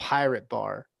it's a pirate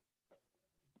bar,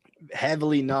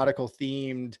 heavily nautical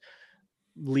themed,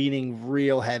 leaning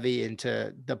real heavy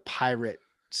into the pirate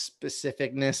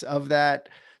specificness of that.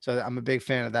 So I'm a big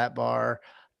fan of that bar.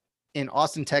 In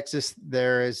Austin, Texas,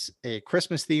 there is a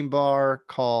Christmas themed bar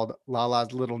called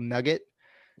Lala's Little Nugget.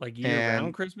 Like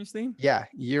year-round Christmas theme? Yeah,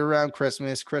 year-round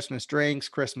Christmas drinks,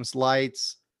 Christmas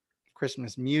lights,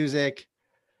 Christmas music.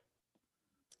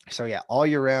 So yeah, all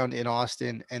year round in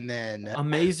Austin. And then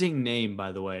Amazing name,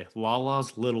 by the way.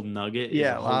 Lala's Little Nugget is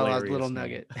yeah, a Lala's hilarious Little name.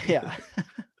 Nugget. Yeah.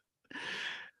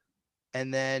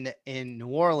 And then in New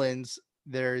Orleans,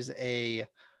 there's a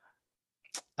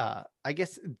I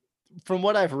guess from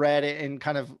what I've read and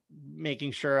kind of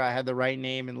making sure I had the right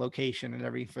name and location and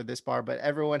everything for this bar, but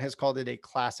everyone has called it a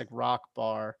classic rock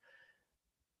bar,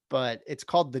 but it's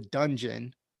called the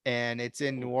Dungeon, and it's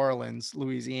in New Orleans,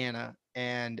 Louisiana.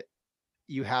 And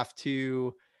you have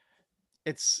to,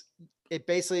 it's, it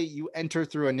basically, you enter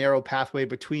through a narrow pathway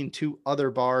between two other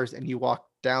bars and you walk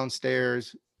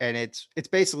downstairs, and it's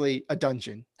basically a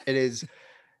dungeon. It is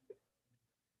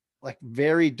like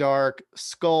very dark,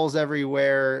 skulls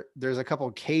everywhere. There's a couple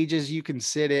of cages you can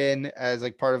sit in as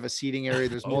like part of a seating area.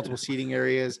 There's multiple seating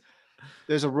areas.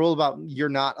 There's a rule about you're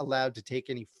not allowed to take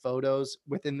any photos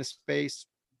within the space,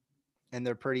 and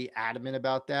they're pretty adamant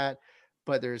about that.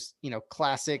 But there's,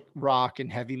 classic rock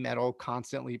and heavy metal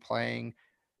constantly playing,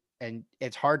 and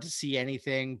it's hard to see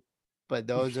anything. But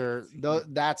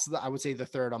that's I would say the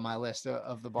third on my list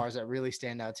of the bars that really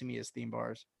stand out to me as theme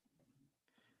bars.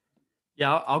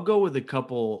 Yeah, I'll go with a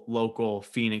couple local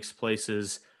Phoenix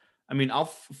places. I mean,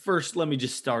 first let me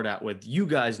just start out with, you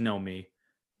guys know me.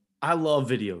 I love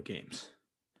video games.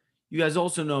 You guys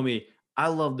also know me. I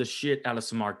love the shit out of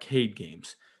some arcade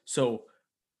games. So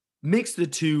mix the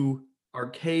two,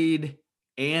 arcade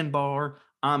and bar.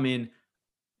 I'm in.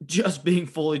 Just being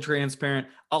fully transparent,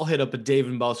 I'll hit up a Dave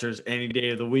and Buster's any day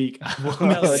of the week. Dave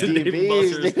and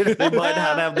Buster's, they might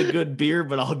not have the good beer,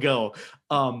 but I'll go.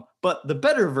 But the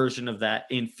better version of that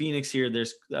in Phoenix here,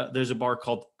 there's a bar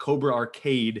called Cobra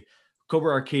Arcade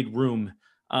Room,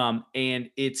 and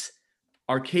it's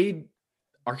arcade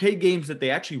games that they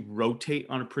actually rotate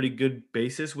on a pretty good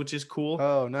basis, which is cool.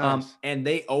 Oh, nice. And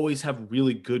they always have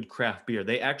really good craft beer.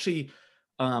 They actually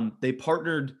they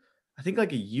partnered, I think,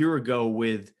 like a year ago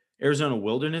with Arizona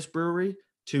Wilderness Brewery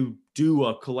to do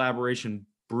a collaboration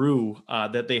brew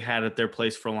that they had at their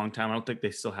place for a long time. I don't think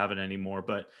they still have it anymore,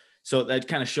 but so that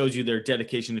kind of shows you their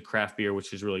dedication to craft beer,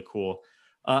 which is really cool.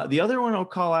 The other one I'll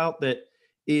call out that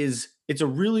it's a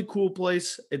really cool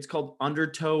place. It's called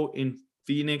Undertow in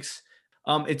Phoenix.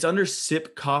 It's under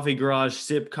Sip Coffee Garage.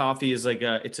 Sip Coffee is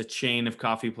it's a chain of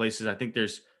coffee places. I think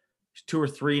there's 2 or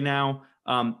 3 now.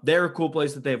 They're a cool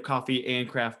place that they have coffee and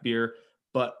craft beer,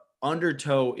 but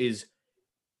Undertow is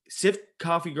Sip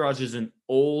Coffee Garage is an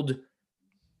old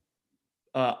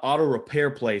auto repair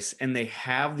place, and they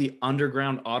have the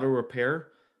underground auto repair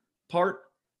part,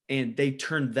 and they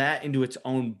turned that into its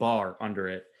own bar under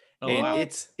it. Oh, and wow.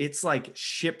 it's like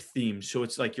ship themed, so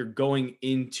it's like you're going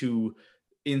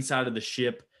inside of the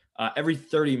ship. Every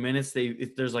 30 minutes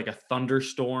there's like a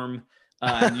thunderstorm,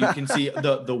 and you can see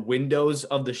the windows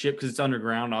of the ship because it's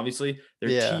underground. Obviously, they're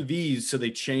TVs, so they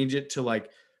change it to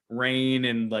like rain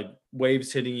and like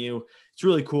waves hitting you. It's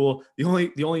really cool. The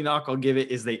only knock I'll give it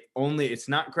is it's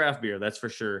not craft beer, that's for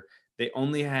sure. They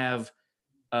only have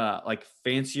like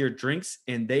fancier drinks,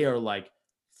 and they are like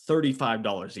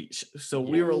 $35 each. So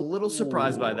we were a little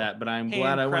surprised by that, but I'm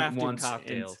glad I went once.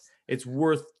 Cocktails. It's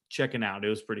worth checking out. It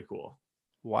was pretty cool.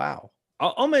 Wow.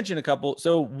 I'll mention a couple.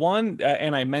 So one,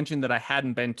 and I mentioned that I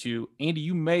hadn't been to. Andy,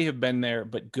 you may have been there,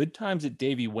 but Good Times at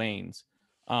Davy Wayne's.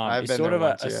 It's sort of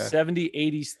a 70s,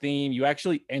 80s theme. You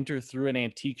actually enter through an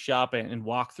antique shop and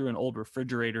walk through an old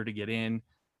refrigerator to get in.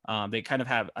 They kind of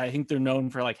have, I think they're known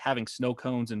for like having snow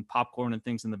cones and popcorn and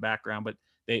things in the background, but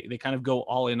they kind of go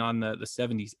all in on the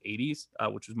 70s, 80s,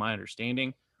 which was my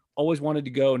understanding. Always wanted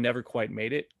to go, never quite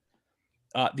made it.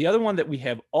 The other one that we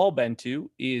have all been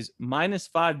to is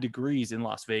 -5 degrees in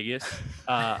Las Vegas.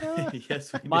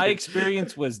 Yes, my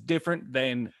experience was different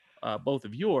than both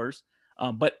of yours,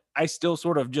 but I still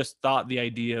sort of just thought the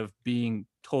idea of being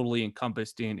totally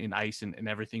encompassed in ice and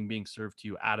everything being served to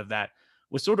you out of that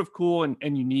was sort of cool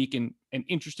and unique and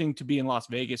interesting to be in Las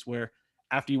Vegas, where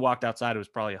after you walked outside, it was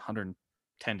probably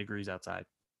 110 degrees outside.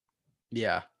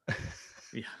 Yeah.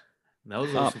 Yeah. That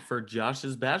was also for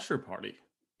Josh's bachelor party.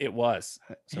 It was.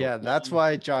 So yeah, that's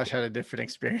why Josh had a different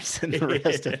experience than the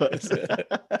rest of us.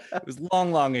 It was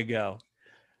long ago.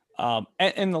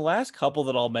 And the last couple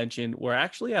that I'll mention, we're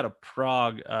actually out of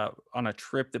Prague on a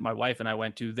trip that my wife and I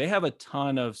went to. They have a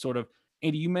ton of sort of,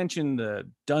 Andy, you mentioned the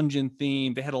dungeon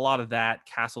theme. They had a lot of that,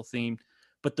 castle theme.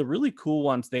 But the really cool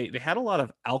ones, they had a lot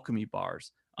of alchemy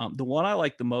bars. The one I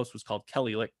liked the most was called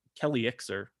Kelly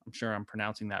Ixer. I'm sure I'm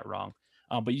pronouncing that wrong.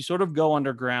 But you sort of go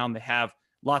underground. They have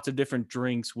lots of different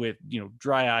drinks with,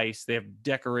 dry ice. They have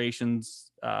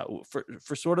decorations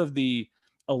for sort of the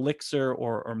elixir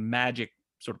or magic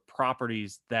sort of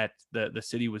properties that the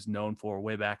city was known for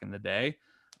way back in the day.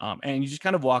 And you just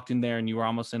kind of walked in there and you were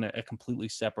almost in a completely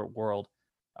separate world.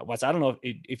 Wes, I don't know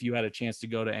if you had a chance to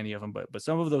go to any of them, but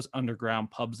some of those underground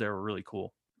pubs there were really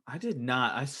cool. I did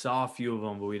not. I saw a few of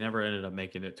them, but we never ended up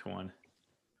making it to one.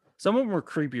 Some of them were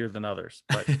creepier than others,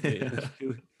 but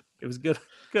it was good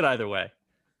either way.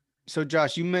 So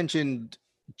Josh, you mentioned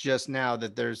just now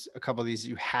that there's a couple of these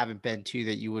you haven't been to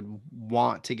that you would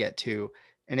want to get to.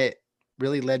 And it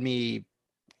really led me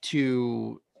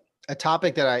to a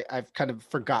topic that I've kind of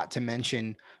forgot to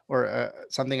mention, or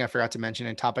something I forgot to mention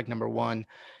in topic number 1.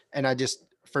 And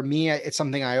for me, it's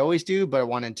something I always do, but I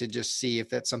wanted to just see if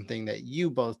that's something that you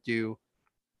both do.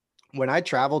 When I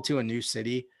travel to a new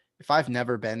city, if I've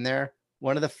never been there,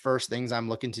 one of the first things I'm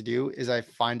looking to do is I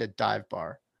find a dive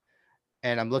bar.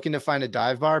 And I'm looking to find a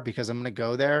dive bar because I'm going to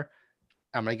go there,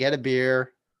 I'm going to get a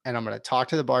beer, and I'm going to talk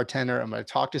to the bartender. I'm going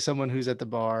to talk to someone who's at the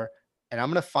bar, and I'm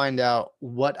going to find out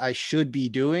what I should be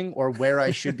doing or where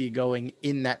I should be going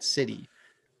in that city.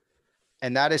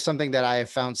 And that is something that I have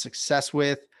found success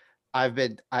with.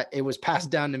 It was passed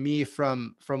down to me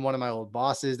from one of my old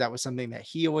bosses. That was something that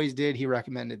he always did. He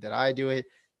recommended that I do it.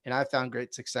 And I found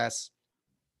great success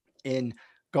in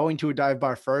going to a dive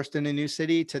bar first in a new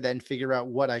city to then figure out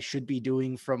what I should be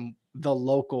doing from the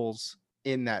locals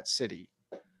in that city.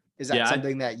 Is that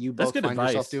something that you both find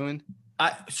yourself doing?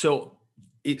 So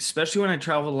especially when I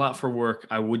travel a lot for work,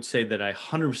 I would say that I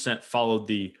 100% followed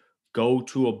the go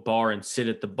to a bar and sit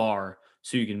at the bar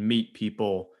so you can meet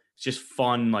people. It's just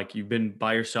fun. Like, you've been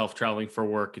by yourself traveling for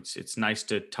work. It's nice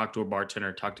to talk to a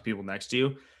bartender, talk to people next to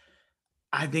you.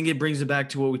 I think it brings it back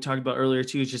to what we talked about earlier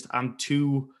too. It's just, I'm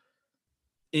too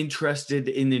interested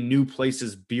in the new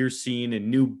places, beer scene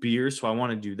and new beer. So I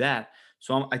want to do that.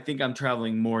 So I think I'm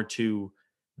traveling more to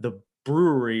the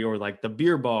brewery or like the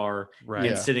beer bar, right,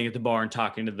 and sitting at the bar and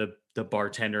talking to the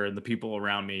bartender and the people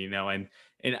around me,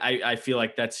 and I feel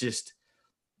like that's just,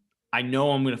 I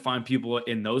know I'm going to find people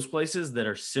in those places that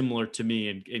are similar to me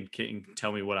and can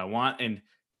tell me what I want. And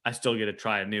I still get to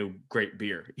try a new great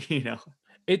beer,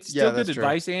 It's still good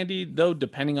advice, Andy, though,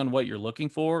 depending on what you're looking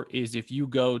for, is if you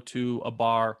go to a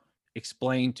bar,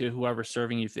 explain to whoever's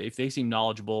serving you, if they seem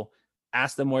knowledgeable,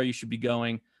 ask them where you should be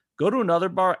going. Go to another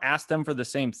bar, ask them for the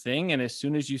same thing. And as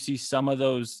soon as you see some of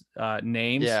those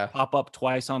names pop up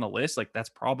twice on a list, like, that's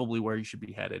probably where you should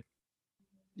be headed.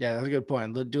 Yeah, that's a good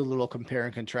point. Do a little compare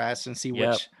and contrast and see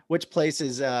which place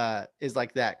is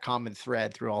like that common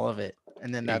thread through all of it.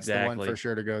 And then that's the one for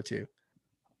sure to go to.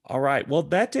 All right. Well,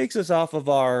 that takes us off of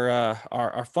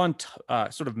our fun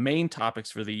sort of main topics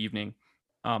for the evening.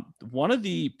 One of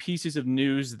the pieces of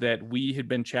news that we had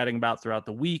been chatting about throughout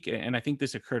the week, and I think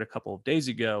this occurred a couple of days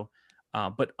ago,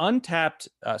 but Untappd,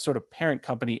 sort of parent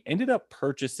company, ended up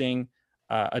purchasing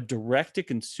a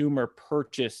direct-to-consumer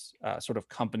purchase sort of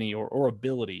company or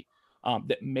ability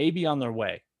that may be on their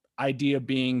way. Idea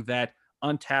being that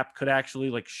Untappd could actually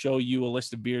like show you a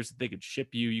list of beers that they could ship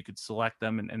you. You could select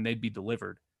them and they'd be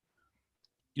delivered.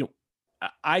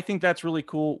 I think that's really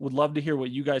cool. Would love to hear what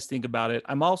you guys think about it.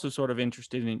 I'm also sort of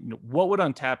interested in what would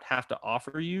Untappd have to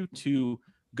offer you to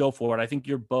go for it. I think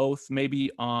you're both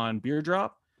maybe on Beer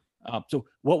Drop. So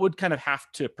what would kind of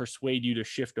have to persuade you to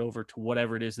shift over to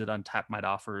whatever it is that Untappd might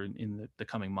offer in the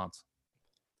coming months?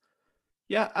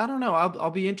 Yeah, I don't know.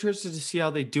 I'll be interested to see how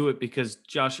they do it, because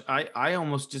Josh, I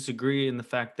almost disagree in the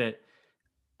fact that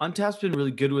Untappd's been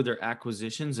really good with their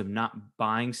acquisitions of not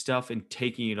buying stuff and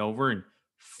taking it over and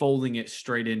folding it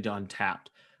straight into Untappd.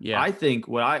 Yeah. I think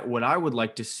what I would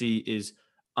like to see is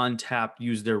Untappd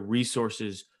use their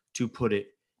resources to put it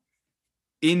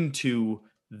into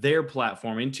their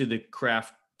platform, into the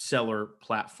craft seller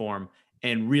platform,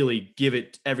 and really give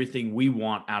it everything we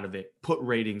want out of it. Put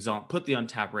ratings on, put the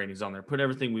Untappd ratings on there, put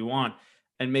everything we want,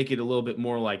 and make it a little bit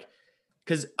more like,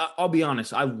 because I'll be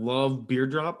honest, I love Beer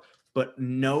Drop, but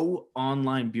no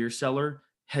online beer seller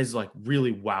has like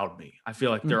really wowed me. I feel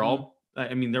like they're all,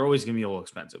 I mean, they're always going to be a little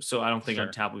expensive. So I don't think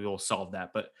Untappd will be able to solve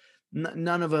that, but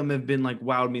none of them have been like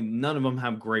wowed me. None of them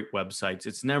have great websites.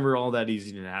 It's never all that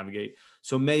easy to navigate.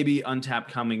 So maybe Untappd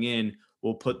coming in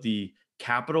will put the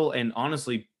capital and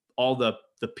honestly all the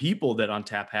people that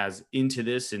Untappd has into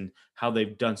this, and how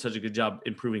they've done such a good job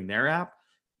improving their app,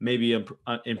 maybe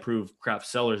improve Craft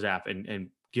Sellers app and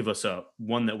give us a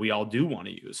one that we all do want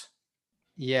to use.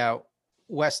 Yeah.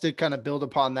 Wes, to kind of build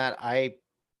upon that,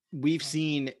 we've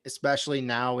seen, especially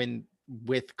now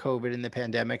with COVID and the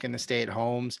pandemic and the stay at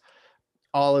homes,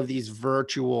 all of these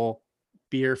virtual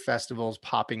beer festivals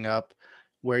popping up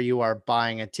where you are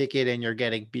buying a ticket and you're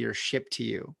getting beer shipped to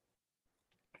you.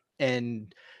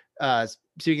 And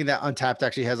speaking of that, Untappd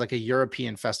actually has like a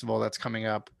European festival that's coming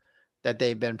up that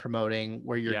they've been promoting,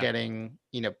 where you're getting,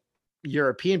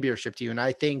 European beer shipped to you. And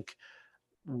I think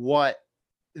what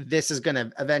this is going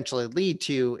to eventually lead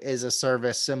to is a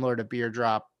service similar to Beer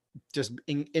Drop, just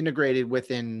integrated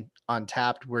within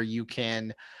Untappd, where you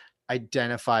can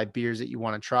identify beers that you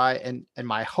want to try. And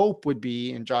my hope would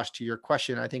be, and Josh, to your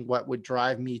question, I think what would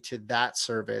drive me to that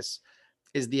service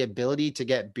is the ability to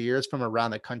get beers from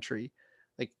around the country.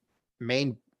 Like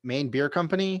Maine Beer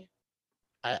Company,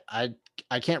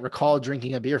 I can't recall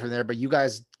drinking a beer from there, but you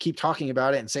guys keep talking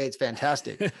about it and say it's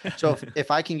fantastic. So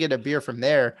if I can get a beer from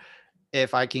there,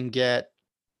 if I can get,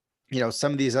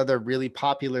 some of these other really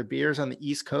popular beers on the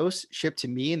East Coast shipped to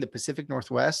me in the Pacific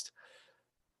Northwest,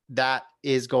 that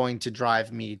is going to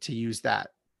drive me to use that.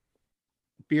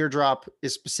 Beer Drop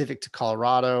is specific to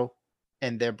Colorado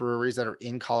and their breweries that are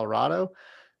in Colorado.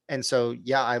 And so,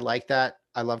 yeah, I like that.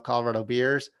 I love Colorado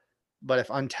beers. But if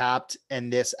Untappd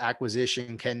and this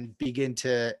acquisition can begin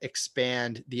to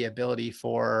expand the ability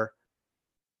for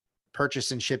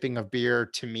purchase and shipping of beer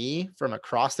to me from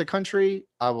across the country,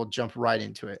 I will jump right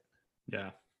into it.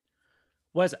 Yeah.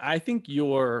 Wes, I think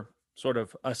your sort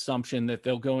of assumption that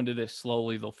they'll go into this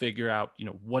slowly, they'll figure out,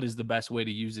 what is the best way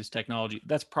to use this technology.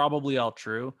 That's probably all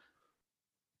true.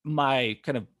 My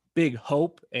kind of big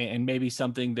hope, and maybe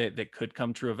something that could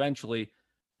come true eventually,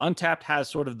 Untappd has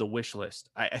sort of the wish list.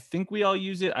 I think we all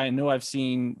use it. I know I've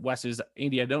seen Wes's.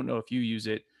 Andy, I don't know if you use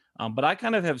it, but I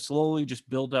kind of have slowly just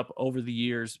built up over the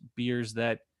years beers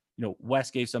that, Wes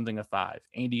gave something a 5,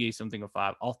 Andy gave something a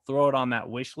 5. I'll throw it on that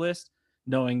wish list,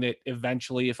 knowing that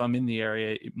eventually, if I'm in the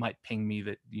area, it might ping me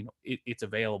that, it's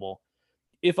available.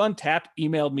 If Untappd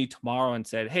emailed me tomorrow and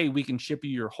said, hey, we can ship you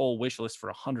your whole wish list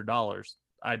for $100,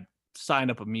 I'd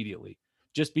sign up immediately.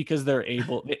 Just because they're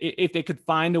able, if they could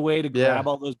find a way to grab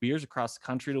all those beers across the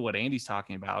country to what Andy's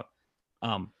talking about,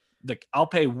 I'll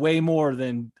pay way more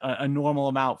than a normal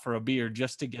amount for a beer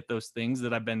just to get those things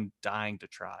that I've been dying to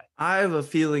try. I have a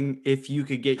feeling if you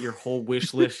could get your whole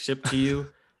wish list shipped to you,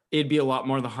 it'd be a lot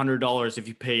more than $100 if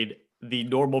you paid the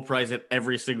normal price at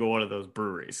every single one of those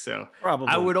breweries. So probably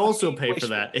I would also pay for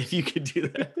that if you could do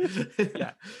that.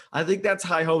 Yeah, I think that's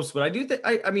high hopes, but I do think,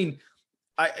 I mean,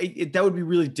 that would be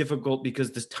really difficult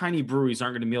because the tiny breweries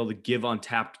aren't going to be able to give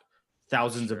Untappd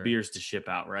thousands of beers to ship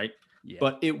out, right? Yeah.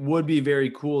 But it would be very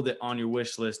cool that on your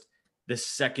wish list, the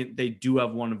second they do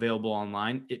have one available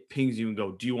online, it pings you and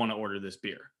go, do you want to order this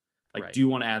beer? Like, do you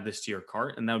want to add this to your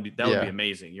cart? And that would be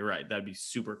amazing. You're right. That'd be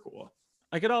super cool.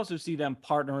 I could also see them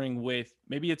partnering with,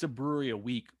 maybe it's a brewery a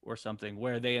week or something,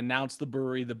 where they announce the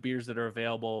brewery, the beers that are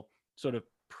available, sort of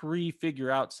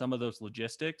pre-figure out some of those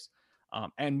logistics.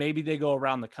 And maybe they go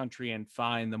around the country and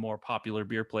find the more popular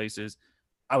beer places.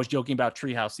 I was joking about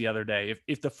Treehouse the other day.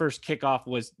 If the first kickoff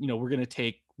was, we're going to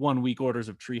take 1 week orders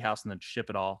of Treehouse and then ship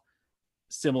it all,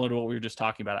 similar to what we were just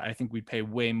talking about, I think we'd pay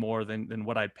way more than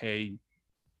what I'd pay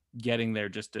getting there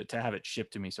just to have it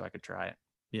shipped to me so I could try it.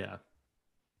 Yeah.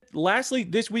 Lastly,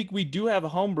 this week we do have a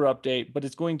homebrew update, but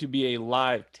it's going to be a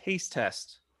live taste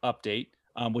test update,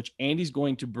 which Andy's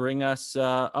going to bring us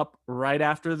up right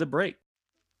after the break.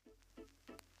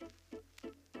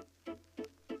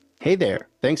 Hey there.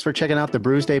 Thanks for checking out the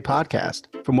Brewsday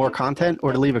Podcast. For more content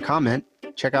or to leave a comment,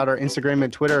 check out our Instagram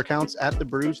and Twitter accounts at the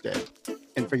Brewsday.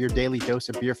 And for your daily dose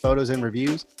of beer photos and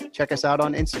reviews, check us out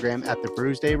on Instagram at the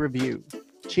Brewsday Review.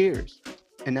 Cheers.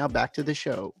 And now back to the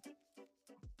show.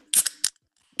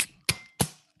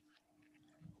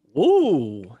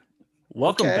 Whoa.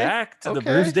 Welcome back to the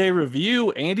Brewsday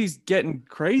Review. Andy's getting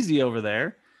crazy over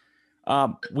there.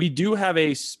 We do have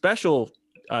a special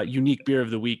unique beer of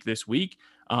the week this week.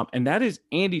 And that is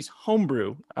Andy's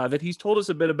homebrew that he's told us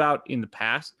a bit about in the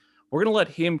past. We're going to let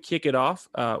him kick it off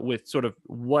with sort of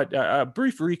what a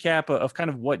brief recap of kind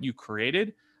of what you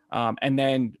created. And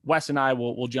then Wes and I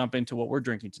will jump into what we're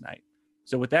drinking tonight.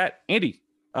 So with that, Andy,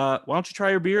 why don't you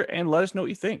try your beer and let us know what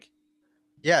you think?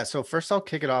 Yeah. So first I'll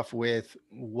kick it off with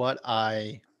what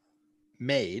I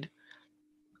made.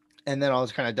 And then I'll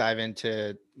just kind of dive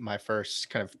into my first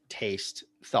kind of taste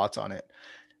thoughts on it.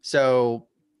 So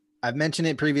I've mentioned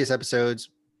it in previous episodes,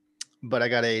 but I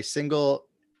got a single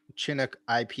Chinook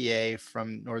IPA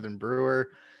from Northern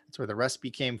Brewer. That's where the recipe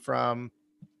came from.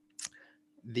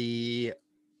 The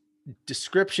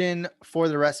description for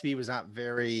the recipe was not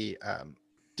very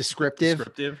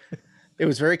descriptive. It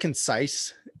was very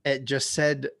concise. It just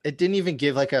said, it didn't even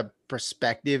give like a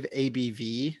prospective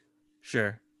ABV.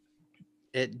 Sure.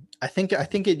 I think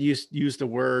it used the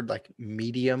word like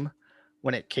medium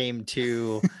when it came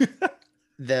to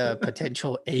the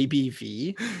potential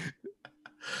ABV.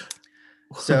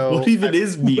 So what even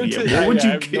is medium? What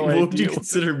would you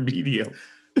consider medium?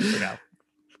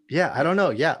 Yeah, I don't know.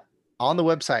 Yeah. On the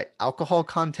website, alcohol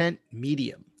content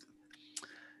medium.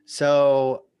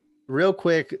 So real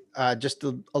quick, just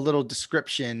a little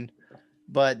description,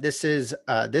 but this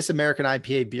American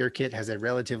IPA beer kit has a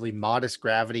relatively modest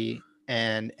gravity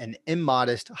and an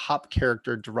immodest hop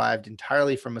character derived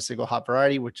entirely from a single hop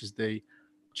variety, which is the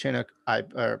Chinook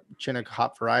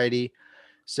hop variety.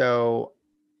 So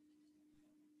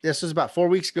this was about 4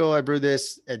 weeks ago. I brewed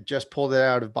this. I just pulled it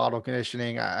out of bottle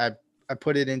conditioning. I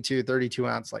put it into 32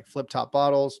 ounce like flip top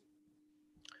bottles.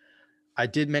 I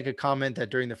did make a comment that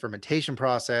during the fermentation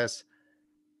process,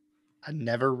 I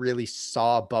never really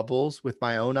saw bubbles with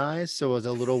my own eyes. So I was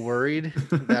a little worried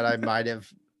that I might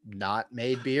have not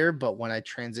made beer. But when I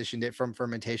transitioned it from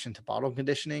fermentation to bottle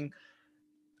conditioning,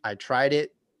 I tried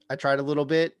it. I tried a little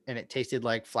bit and it tasted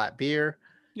like flat beer.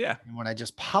 Yeah. And when I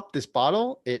just popped this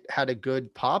bottle, it had a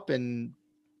good pop and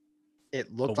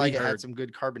it looked like it had some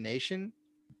good carbonation.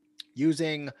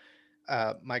 Using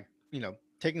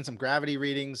taking some gravity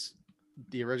readings,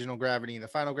 the original gravity and the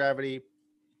final gravity,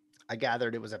 I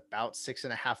gathered it was about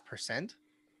 6.5%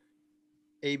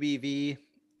 ABV.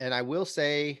 And I will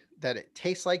say that it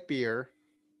tastes like beer.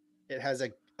 It has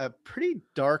a pretty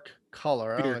dark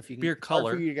color. I don't know if you can, beer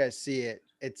color. for you guys see it.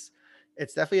 It's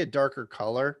definitely a darker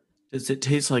color. Does it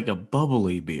taste like a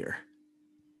bubbly beer?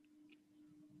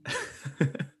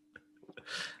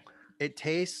 It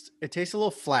tastes a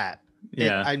little flat.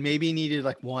 Yeah. I maybe needed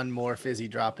like one more fizzy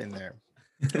drop in there,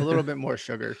 a little bit more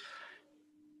sugar,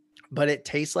 but it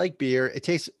tastes like beer. It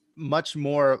tastes much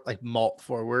more like malt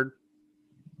forward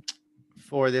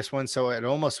for this one. So it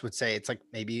almost would say it's like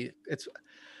I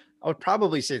would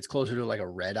probably say it's closer to like a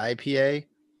red IPA.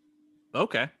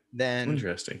 Okay.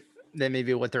 Interesting. Than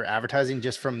maybe what they're advertising,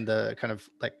 just from the kind of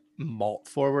like malt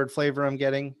forward flavor I'm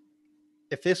getting.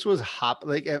 If this was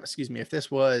if this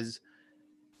was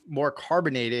more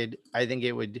carbonated, I think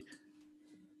it would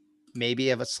maybe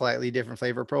have a slightly different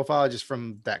flavor profile just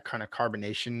from that kind of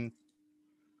carbonation.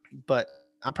 But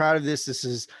I'm proud of this. This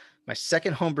is my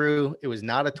second homebrew. It was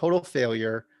not a total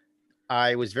failure.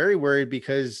 I was very worried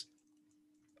because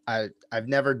I've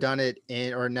never done it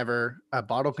never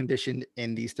bottle conditioned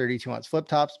in these 32 ounce flip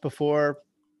tops before.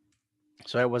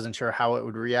 So I wasn't sure how it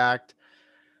would react.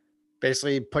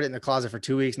 Basically put it in the closet for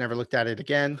 2 weeks, never looked at it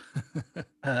again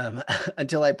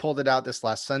until I pulled it out this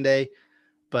last Sunday.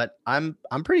 But I'm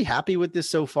pretty happy with this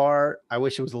so far. I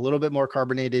wish it was a little bit more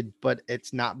carbonated, but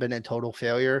it's not been a total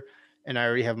failure. And I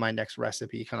already have my next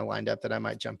recipe kind of lined up that I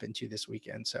might jump into this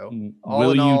weekend. So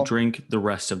will you drink the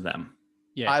rest of them?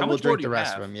 Yeah, I will drink the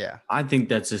rest of them. Yeah. I think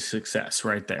that's a success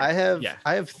right there. I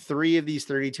have 3 of these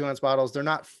 32 ounce bottles. They're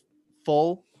not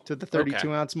full to the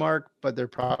 32 ounce mark, but they're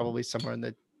probably somewhere in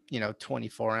the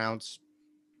 24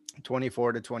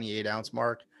 to 28 ounce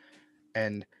mark.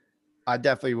 And I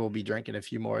definitely will be drinking a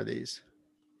few more of these.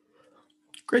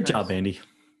 Great job, Andy.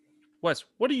 Wes,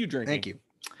 what are you drinking? Thank you.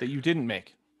 That you didn't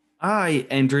make? I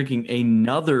am drinking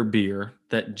another beer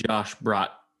that Josh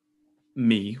brought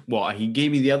me. Well, he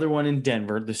gave me the other one in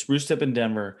Denver, the Spruce Tip in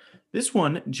Denver. This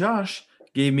one, Josh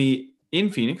gave me in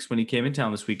Phoenix when he came in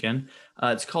town this weekend.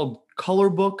 It's called Color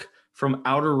Book from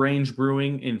Outer Range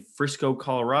Brewing in Frisco,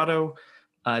 Colorado.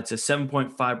 It's a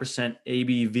 7.5%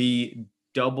 ABV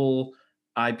double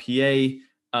IPA.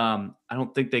 I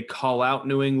don't think they call out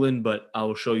New England, but I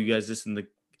will show you guys this in the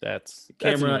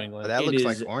camera. New England. That looks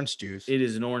like orange juice. It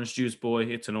is an orange juice boy.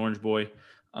 It's an orange boy.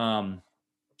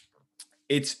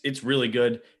 It's really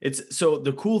good. So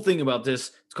the cool thing about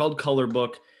this, it's called Color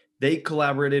Book. They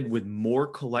collaborated with More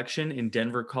Collection in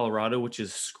Denver, Colorado, which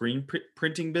is screen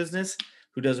printing business,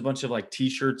 who does a bunch of like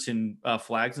t-shirts and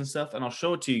flags and stuff. And I'll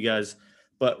show it to you guys,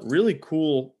 but really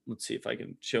cool. Let's see if I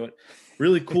can show it.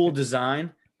 Really cool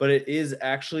design, but it is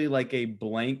actually like a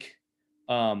blank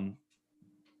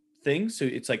thing. So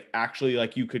it's like actually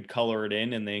like you could color it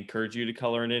in, and they encourage you to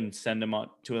color it in and send them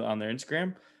out to it on their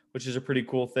Instagram, which is a pretty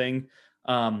cool thing.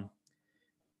 4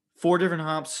 different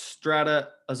hops: Strata,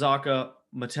 Azaka,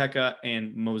 Mateca,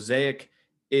 and Mosaic.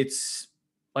 It's,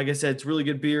 like I said, it's really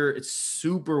good beer. It's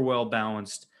super well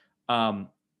balanced.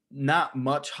 Not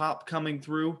much hop coming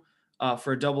through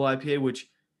for a double IPA, which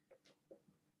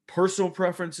personal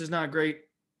preference is not great.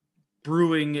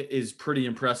 Brewing is pretty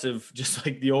impressive. Just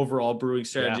like the overall brewing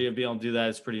strategy of being able to do that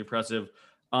is pretty impressive.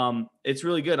 It's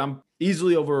really good. I'm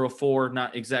easily over a 4.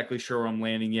 Not exactly sure where I'm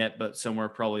landing yet, but somewhere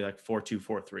probably like 4.2,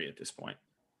 4.3 at this point.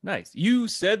 Nice. You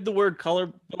said the word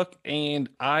Color Book, and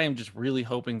I am just really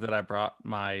hoping that I brought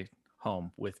my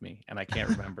home with me, and I can't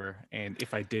remember. And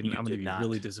if I didn't, I'm going to be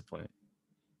really disappointed.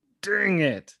 Dang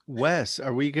it. Wes,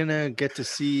 are we going to get to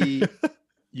see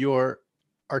your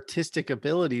artistic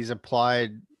abilities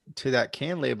applied to that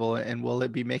can label, and will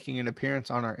it be making an appearance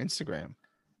on our Instagram?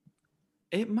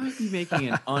 It might be making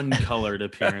an uncolored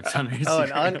appearance on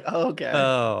Instagram. Okay.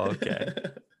 Oh, okay.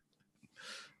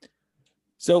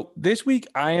 So this week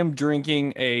I am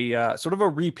drinking a sort of a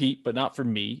repeat, but not for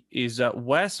me, is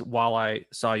Wes, while I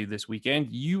saw you this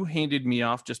weekend, you handed me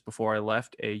off just before I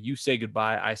left you say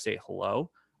goodbye, I say hello.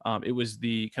 It was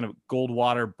the kind of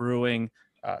Goldwater Brewing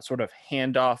sort of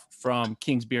handoff from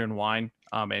King's Beer and Wine.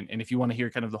 And if you want to hear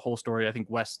kind of the whole story, I think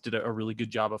Wes did a really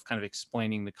good job of kind of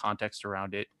explaining the context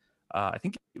around it. I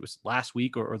think it was last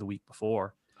week or the week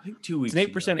before. I think 2 weeks.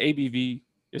 It's an 8% ABV.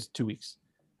 Is 2 weeks.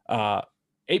 8%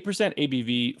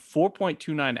 ABV,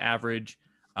 4.29 average.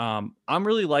 I'm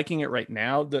really liking it right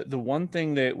now. The one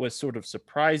thing that was sort of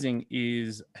surprising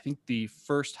is I think the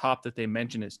first hop that they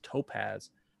mentioned is Topaz.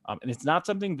 And it's not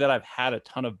something that I've had a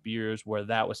ton of beers where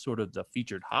that was sort of the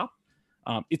featured hop.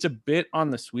 It's a bit on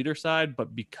the sweeter side,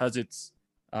 but because it's,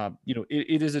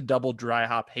 it is a double dry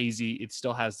hop hazy, it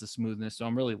still has the smoothness. So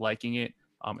I'm really liking it.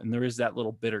 And there is that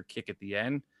little bitter kick at the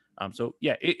end. So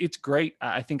yeah, it's great.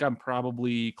 I think I'm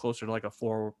probably closer to like a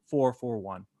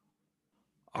 4.1.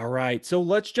 All right, so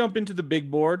let's jump into the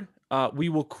big board. We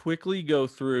will quickly go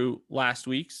through last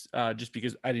week's just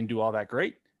because I didn't do all that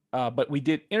great. But we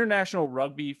did international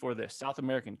rugby for the South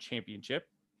American Championship.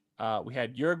 We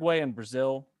had Uruguay and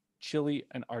Brazil, Chile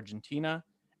and Argentina.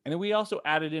 And then we also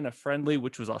added in a friendly,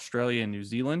 which was Australia and New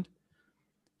Zealand.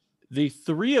 The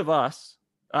three of us,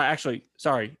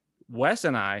 Wes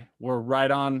and I were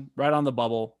right on the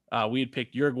bubble. We had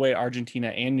picked Uruguay, Argentina,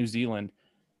 and New Zealand.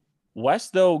 Wes,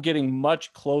 though, getting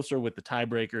much closer with the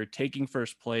tiebreaker, taking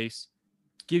first place.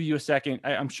 Give you a second.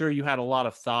 I'm sure you had a lot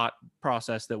of thought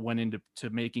process that went into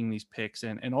making these picks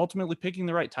and ultimately picking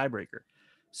the right tiebreaker.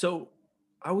 So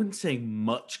I wouldn't say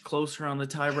much closer on the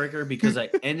tiebreaker because I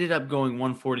ended up going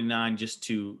 149 just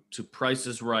to Price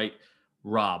is Right,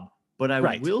 Rob. But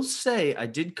I will say I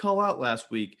did call out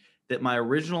last week that my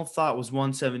original thought was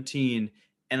 117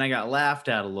 and I got laughed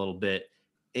at a little bit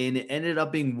and it ended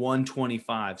up being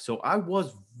 125. So I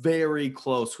was very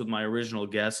close with my original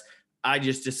guess. I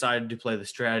just decided to play the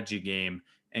strategy game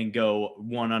and go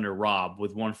one under Rob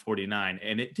with 149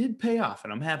 and it did pay off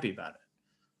and I'm happy about it.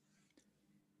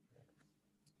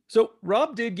 So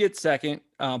Rob did get second,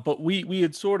 but we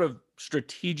had sort of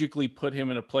strategically put him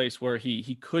in a place where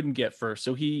he couldn't get first.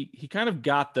 So he kind of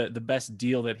got the best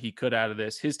deal that he could out of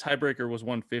this. His tiebreaker was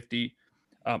 150.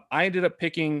 I ended up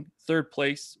picking third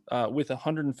place with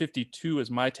 152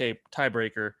 as my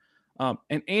tiebreaker.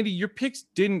 And Andy, your picks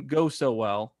didn't go so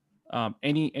well.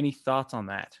 Any thoughts on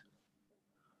that?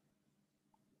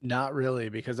 Not really,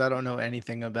 because I don't know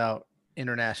anything about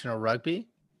international rugby.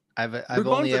 I've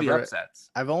only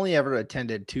ever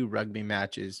attended 2 rugby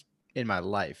matches in my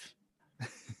life.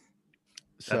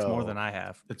 That's more than I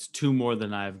have. It's 2 more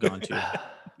than I have gone to.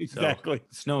 Exactly. So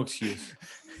it's no excuse.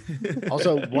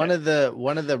 Also, one of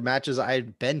the matches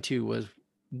I'd been to was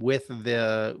with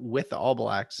the All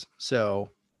Blacks. So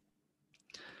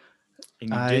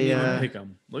and you didn't even pick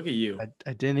them. Look at you.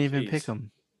 I didn't even pick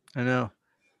them. I know.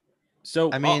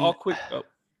 So I mean, I'll quick.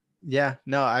 Yeah,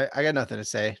 no, I got nothing to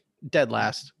say. Dead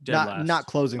last. Not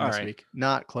closing this week.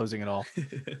 Not closing at all.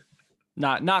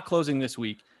 Not closing this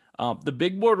week. The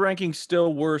big board rankings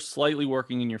still were slightly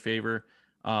working in your favor.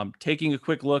 Taking a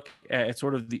quick look at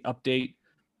sort of the update,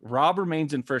 Rob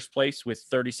remains in first place with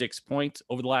 36 points.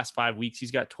 Over the last 5 weeks, he's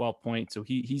got 12 points, so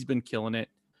he's been killing it.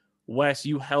 Wes,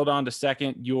 you held on to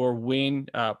second. Your win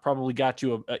probably got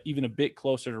you even a bit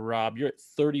closer to Rob. You're at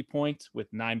 30 points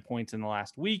with 9 points in the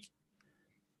last week.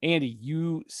 Andy,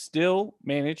 you still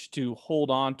managed to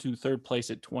hold on to third place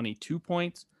at 22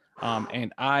 points.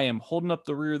 And I am holding up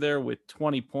the rear there with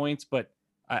 20 points, but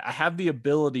I have the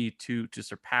ability to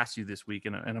surpass you this week,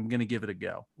 and I'm going to give it a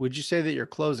go. Would you say that you're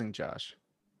closing, Josh?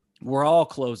 We're all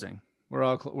closing. We're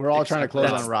all trying to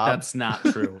close on Rob. That's not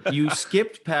true. You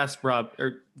skipped past Rob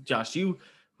or Josh. You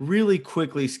really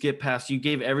quickly skipped past. You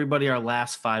gave everybody our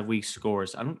last 5 weeks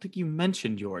scores. I don't think you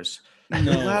mentioned yours. In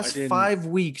the last 5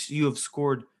 weeks, you have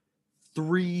scored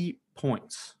 3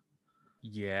 points.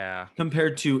 Yeah.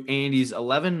 Compared to Andy's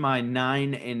 11, my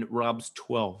 9, and Rob's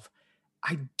 12.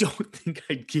 I don't think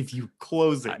I'd give you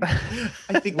closing.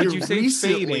 I think you're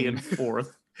recently in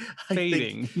fourth.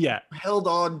 Fading. Yeah. Held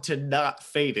on to not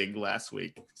fading last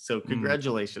week. So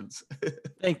congratulations.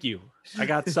 Thank you. I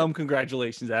got some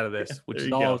congratulations out of this, which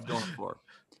is all I was going for.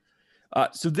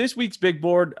 So this week's big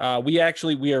board, we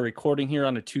are recording here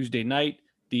on a Tuesday night.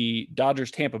 The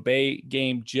Dodgers Tampa Bay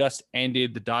game just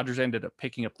ended. The Dodgers ended up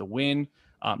picking up the win.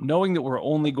 Knowing that we're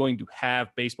only going to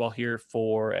have baseball here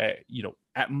for,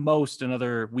 at most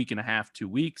another week and a half, 2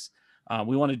 weeks,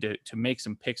 we wanted to make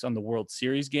some picks on the World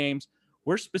Series games.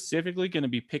 We're specifically going to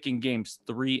be picking games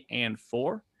 3 and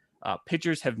 4.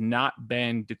 Pitchers have not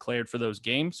been declared for those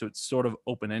games, so it's sort of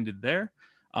open-ended there.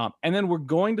 And then we're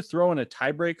going to throw in a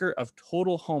tiebreaker of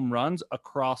total home runs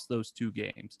across those 2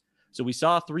 games. So we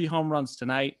saw 3 home runs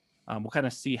tonight. We'll kind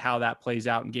of see how that plays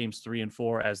out in games 3 and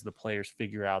 4 as the players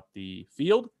figure out the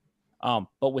field.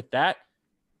 But with that,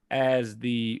 as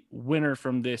the winner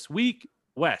from this week,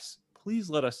 Wes, please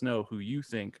let us know who you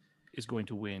think is going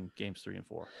to win games 3 and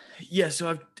 4. Yeah,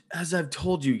 so as I've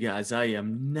told you guys, I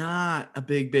am not a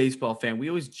big baseball fan. We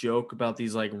always joke about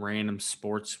these like random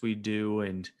sports we do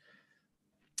and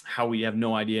how we have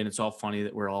no idea, and it's all funny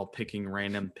that we're all picking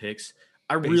random picks.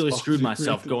 I really screwed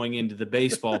myself going into the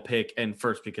baseball pick and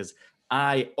first because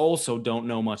I also don't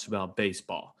know much about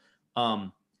baseball.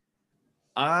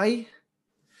 I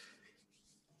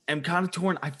am kind of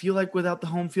torn. I feel like without the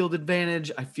home field advantage,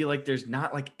 I feel like there's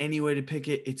not like any way to pick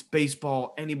it. It's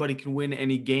baseball. Anybody can win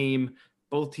any game.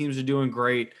 Both teams are doing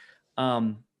great.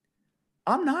 I'm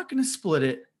not going to split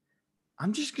it.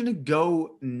 I'm just going to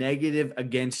go negative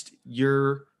against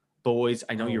your boys.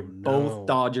 I know you're both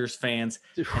Dodgers fans,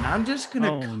 and I'm just going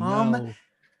to come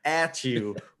at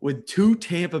you with 2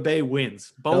 Tampa Bay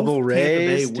wins. Both double Rays, Tampa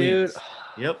Bay wins. Dude.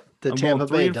 Yep. The Tampa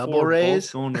Bay double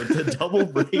Rays. Going with the double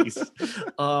Rays.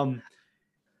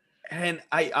 And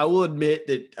I will admit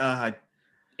that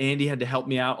Andy had to help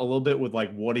me out a little bit with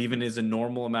like what even is a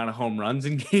normal amount of home runs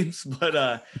in games,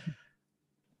 but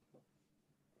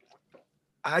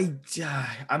I'm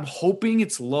hoping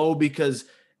it's low because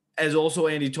as also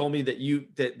Andy told me that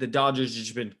the Dodgers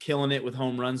just been killing it with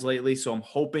home runs lately, so I'm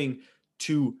hoping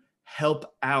to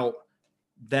help out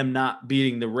them not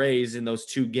beating the Rays in those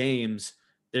 2 games.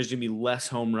 There's going to be less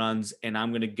home runs, and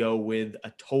I'm going to go with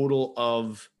a total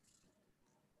of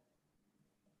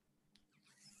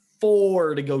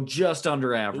 4 to go just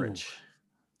under average.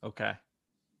 Ooh. Okay.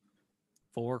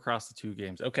 4 across the 2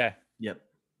 games. Okay. Yep.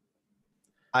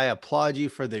 I applaud you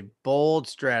for the bold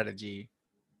strategy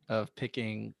of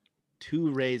picking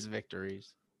 2 Rays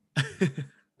victories.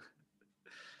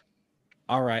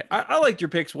 All right. I like your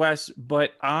picks, Wes,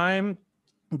 but I'm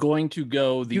going to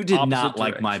go the You did not direction.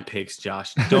 like my picks,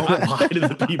 Josh. Don't lie to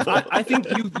the people. I think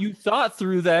you thought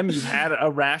through them. You had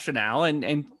a rationale,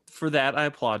 and for that, I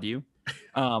applaud you.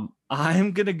 I'm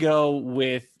going to go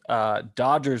with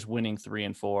Dodgers winning 3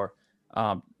 and 4.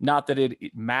 Not that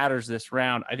it matters this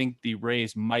round. I think the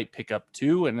Rays might pick up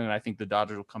 2, and then I think the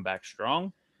Dodgers will come back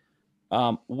strong.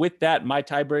 With that, my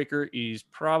tiebreaker is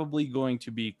probably going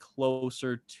to be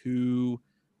closer to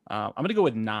I'm going to go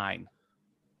with 9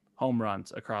 home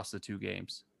runs across the 2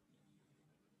 games.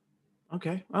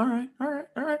 Okay. All right.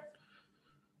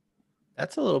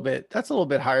 That's a little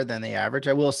bit higher than the average.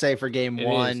 I will say for game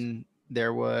 1,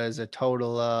 there was a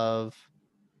total of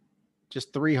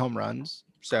just 3 home runs.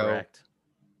 So correct.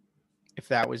 If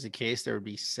that was the case, there would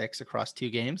be 6 across 2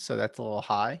 games. So that's a little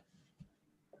high.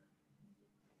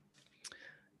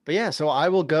 But yeah, so I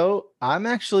will go. I'm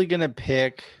actually going to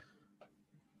pick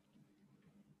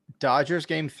Dodgers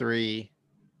game 3,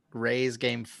 Rays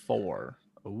game 4.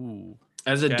 Ooh.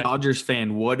 As a Dodgers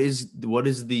fan, what is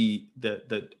the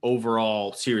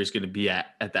overall series going to be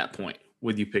at that point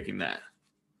with you picking that?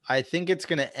 I think it's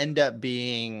going to end up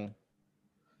being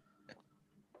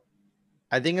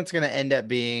at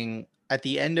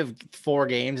the end of 4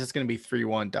 games, it's going to be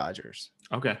 3-1 Dodgers.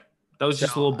 Okay. That was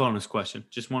just a little bonus question.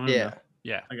 Just wanted to know.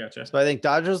 Yeah. I gotcha. So I think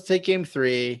Dodgers take game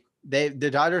 3. The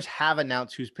Dodgers have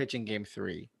announced who's pitching game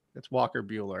 3. That's Walker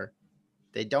Buehler.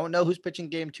 They don't know who's pitching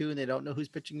game 2 and they don't know who's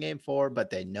pitching game 4, but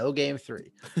they know game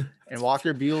 3. And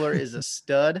Walker Buehler is a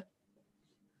stud.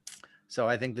 So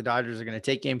I think the Dodgers are going to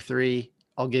take game 3.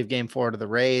 I'll give game 4 to the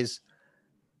Rays.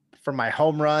 For my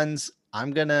home runs,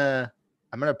 I'm going to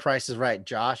price is right.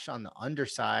 Josh on the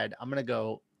underside. I'm going to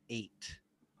go 8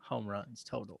 home runs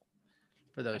total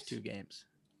for those 2 games.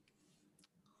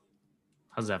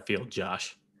 How's that feel,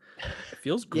 Josh? It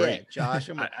feels great. Yeah, Josh.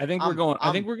 I think we're going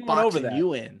over that.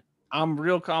 You in. I'm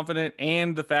real confident,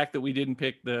 and the fact that we didn't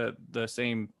pick the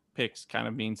same picks kind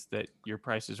of means that your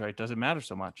price is right doesn't matter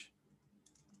so much.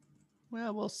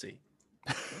 Well, we'll see.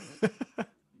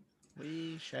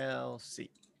 We shall see.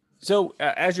 So,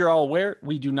 as you're all aware,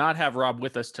 we do not have Rob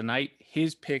with us tonight.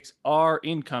 His picks are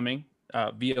incoming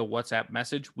via WhatsApp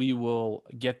message. We will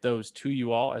get those to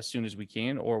you all as soon as we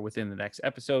can or within the next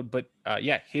episode. But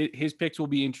his picks will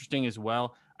be interesting as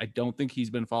well. I don't think he's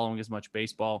been following as much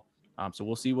baseball. So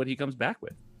we'll see what he comes back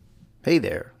with. Hey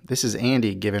there, this is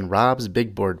Andy giving Rob's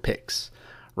big board picks.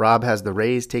 Rob has the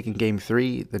Rays taking game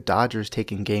 3, the Dodgers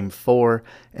taking game 4,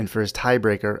 and for his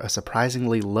tiebreaker, a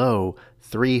surprisingly low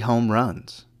 3 home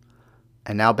runs.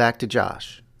 And now back to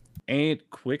Josh. And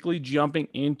quickly jumping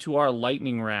into our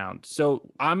lightning round. So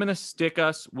I'm going to stick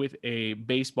us with a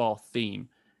baseball theme,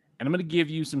 and I'm going to give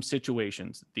you some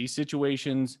situations. These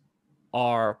situations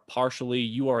are partially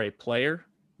you are a player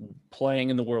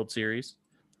playing in the World Series,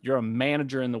 you're a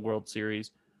manager in the World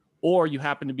Series, or you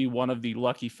happen to be one of the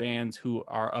lucky fans who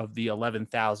are of the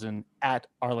 11,000 at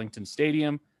Arlington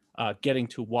Stadium, getting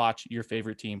to watch your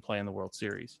favorite team play in the World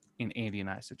Series in Andy and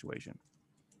I's situation.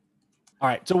 All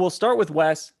right, so we'll start with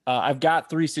Wes. I've got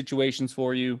 3 situations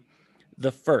for you.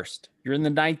 The first, you're in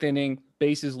the 9th inning,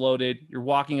 bases loaded. You're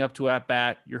walking up to at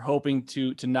bat. You're hoping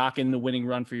to knock in the winning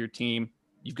run for your team.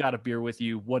 You've got a beer with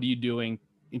you. What are you doing?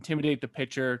 Intimidate the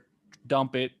pitcher,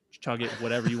 dump it, chug it,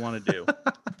 whatever you want to do.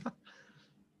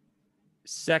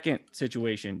 Second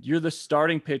situation, you're the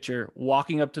starting pitcher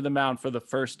walking up to the mound for the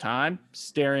first time,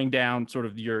 staring down sort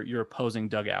of your opposing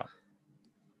dugout.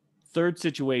 Third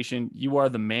situation, you are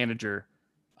the manager,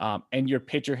 and your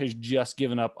pitcher has just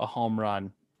given up a home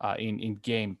run in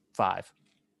game 5.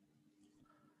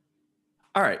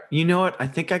 All right. You know what? I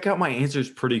think I got my answers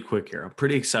pretty quick here. I'm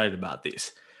pretty excited about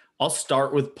these. I'll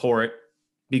start with pour it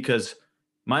because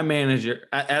my manager,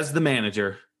 as the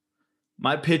manager,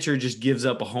 my pitcher just gives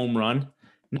up a home run.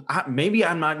 Maybe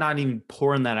I'm not even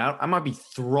pouring that out. I might be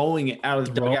throwing it out of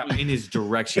the dugout in his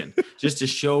direction just to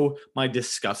show my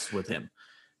disgust with him.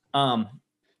 I'll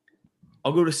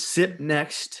go to sip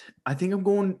next. I think I'm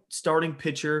going starting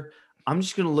pitcher. I'm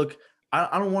just going to look.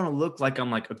 I don't want to look like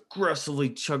I'm like aggressively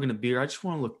chugging a beer. I just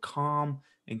want to look calm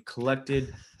and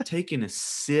collected, taking a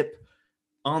sip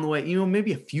on the way,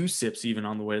 maybe a few sips even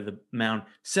on the way to the mound,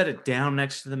 set it down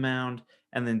next to the mound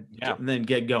and then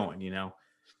get going,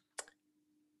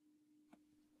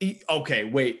 Okay,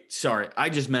 wait, sorry. I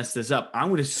just messed this up. I'm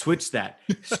going to switch that.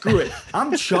 Screw it.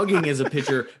 I'm chugging as a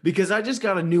pitcher because I just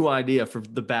got a new idea for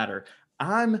the batter.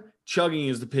 I'm chugging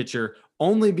as the pitcher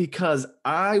only because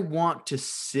I want to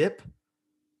sip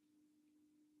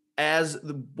as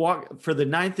the walk for the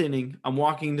 9th inning. I'm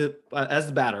walking to as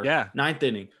the batter. Yeah. 9th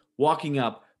inning, walking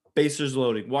up, bases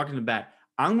loading, walking to bat.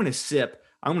 I'm going to sip.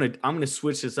 I'm going to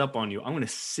switch this up on you. I'm going to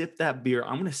sip that beer.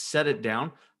 I'm going to set it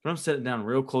down. But I'm setting it down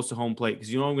real close to home plate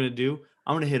because you know what I'm going to do?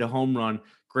 I'm going to hit a home run,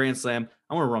 grand slam.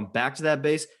 I'm going to run back to that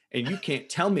base, and you can't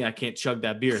tell me I can't chug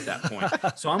that beer at that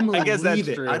point. So I'm going to leave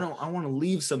it. True. I want to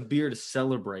leave some beer to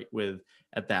celebrate with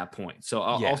at that point. So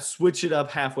I'll switch it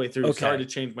up halfway through. Okay. Sorry to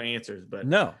change my answers, but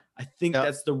no, I think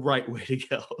that's the right way to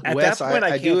go. At Wes, that point,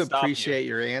 I do appreciate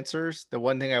your answers. The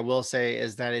one thing I will say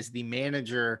is that as the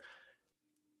manager,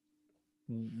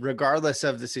 regardless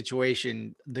of the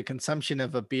situation, the consumption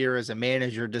of a beer as a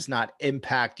manager does not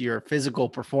impact your physical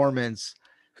performance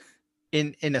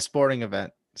in a sporting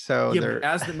event. So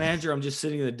as the manager, I'm just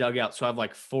sitting in the dugout, so I have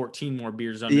like 14 more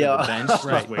beers under the bench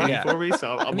just waiting for me.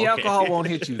 So I'm the alcohol won't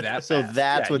hit you that. So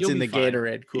that's what's in the fine.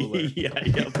 Gatorade cooler. Yeah,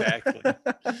 exactly.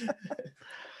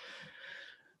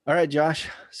 All right, Josh.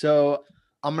 So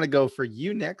I'm gonna go for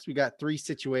you next. We got 3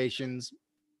 situations.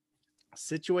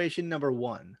 Situation number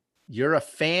 1. You're a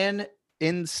fan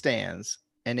in the stands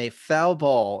and a foul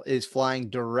ball is flying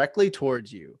directly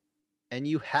towards you and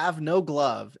you have no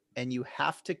glove and you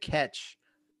have to catch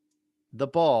the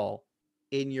ball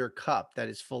in your cup that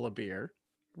is full of beer.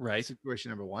 Right. Situation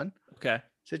number 1. Okay.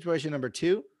 Situation number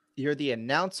 2, you're the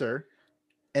announcer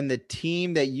and the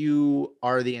team that you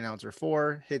are the announcer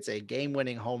for hits a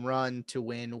game-winning home run to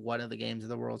win one of the games of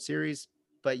the World Series,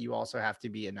 but you also have to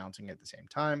be announcing at the same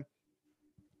time.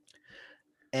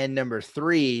 And number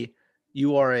 3,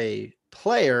 you are a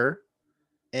player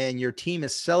and your team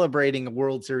is celebrating a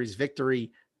World Series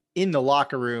victory in the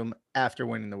locker room after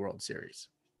winning the World Series.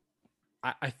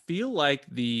 I feel like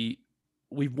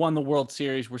we've won the World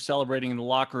Series. We're celebrating in the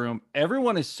locker room.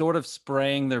 Everyone is sort of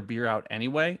spraying their beer out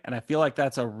anyway. And I feel like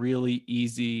that's a really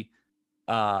easy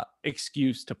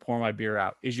excuse to pour my beer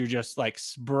out is you're just like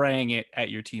spraying it at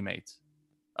your teammates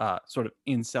sort of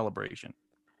in celebration.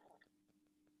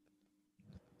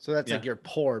 So that's like your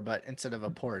pour, but instead of a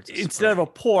pour, instead of a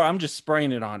pour, I'm just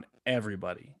spraying it on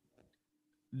everybody.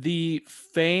 The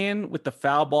fan with the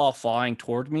foul ball flying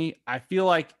toward me, I feel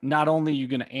like not only are you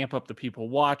going to amp up the people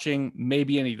watching,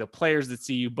 maybe any of the players that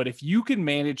see you, but if you can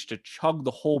manage to chug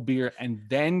the whole beer and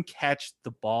then catch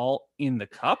the ball in the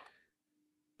cup,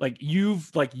 you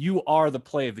are the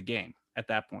play of the game at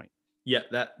that point. Yeah,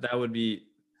 that would be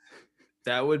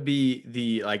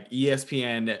the like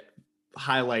ESPN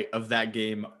highlight of that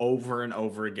game over and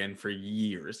over again for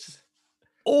years.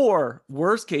 Or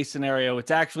worst case scenario,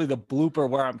 it's actually the blooper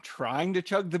where I'm trying to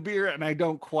chug the beer and I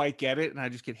don't quite get it and I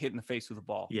just get hit in the face with the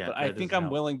ball. Yeah, but I think I'm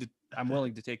willing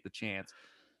to take the chance.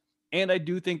 And I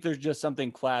do think there's just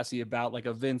something classy about like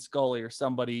a Vince Scully or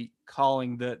somebody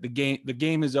calling the game. The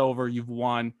game is over. You've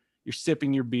won. You're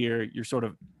sipping your beer. You're sort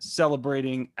of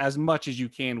celebrating as much as you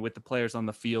can with the players on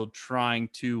the field, trying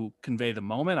to convey the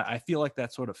moment. I feel like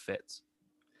that sort of fits.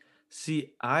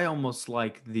 See, I almost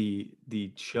like the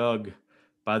chug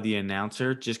by the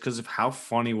announcer just because of how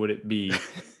funny would it be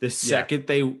the second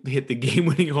they hit the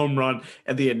game-winning home run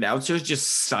and the announcer's just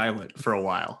silent for a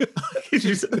while. He's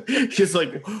just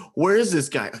like, where is this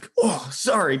guy? Like, oh,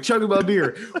 sorry, chugging my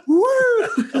beer.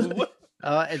 Woo!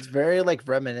 It's very like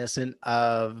reminiscent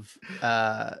of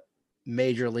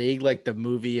Major League, like the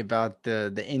movie about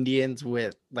the Indians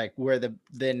with like where the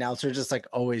announcer just like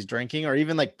always drinking, or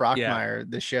even like Brockmire,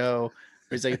 the show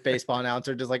where he's like a baseball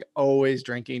announcer just like always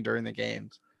drinking during the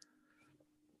games.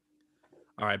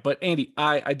 All right, but Andy,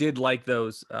 I did like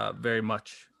those very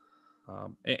much,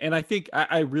 and I think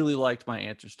I really liked my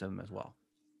answers to them as well.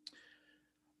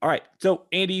 All right, so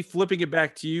Andy, flipping it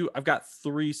back to you, I've got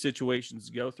 3 situations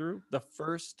to go through. The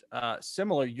first,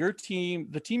 similar, your team,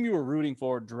 the team you were rooting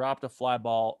for, dropped a fly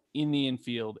ball in the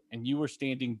infield, and you were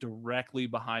standing directly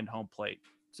behind home plate.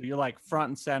 So you're like front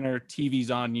and center,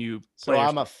 TV's on you. So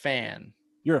I'm a fan.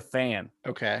 You're a fan.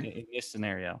 Okay. In this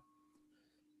scenario.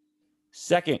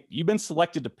 Second, you've been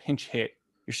selected to pinch hit.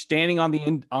 You're standing on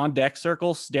the on deck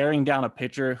circle, staring down a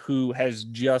pitcher who has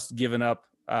just given up,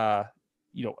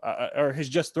 or has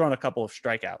just thrown a couple of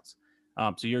strikeouts.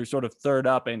 So you're sort of third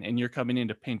up and you're coming in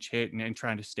to pinch hit and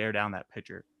trying to stare down that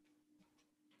pitcher.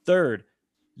 Third,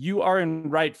 you are in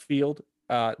right field.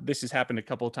 This has happened a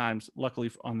couple of times,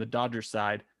 luckily on the Dodgers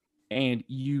side, and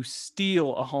you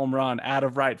steal a home run out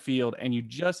of right field and you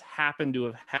just happen to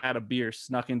have had a beer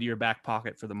snuck into your back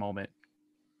pocket for the moment.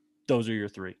 Those are your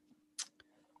 3.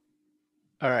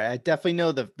 All right. I definitely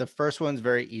know the first one's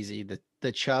very easy.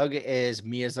 The chug is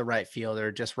me as the right fielder,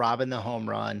 just robbing the home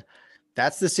run.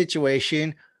 That's the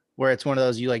situation where it's one of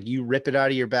those, you rip it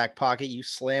out of your back pocket, you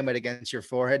slam it against your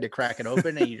forehead to crack it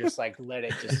open, and you just like let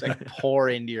it just like pour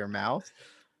into your mouth.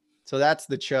 So that's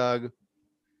the chug.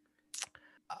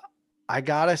 I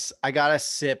gotta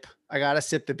sip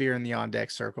the beer in the on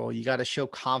deck circle. You got to show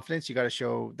confidence. You got to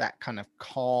show that kind of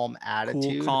calm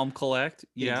attitude. Cool, calm, collect.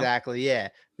 Yeah, exactly. Yeah.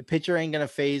 The pitcher ain't going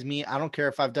to phase me. I don't care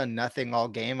if I've done nothing all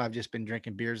game. I've just been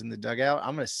drinking beers in the dugout.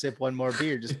 I'm going to sip one more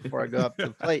beer just before I go up to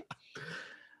the plate.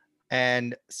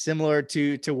 And similar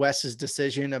to Wes's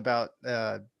decision about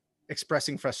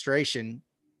expressing frustration,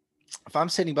 if I'm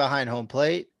sitting behind home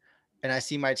plate and I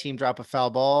see my team drop a foul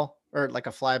ball or like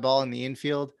a fly ball in the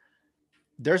infield,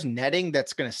 there's netting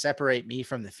that's going to separate me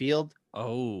from the field.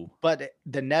 Oh, but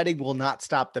the netting will not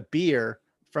stop the beer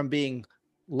from being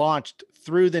launched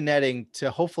through the netting to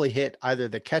hopefully hit either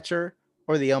the catcher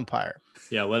or the umpire.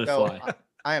 Yeah, let it fly.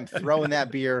 I am throwing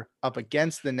that beer up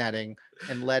against the netting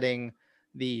and letting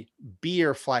the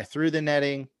beer fly through the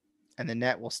netting, and the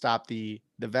net will stop the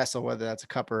vessel, whether that's a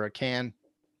cup or a can.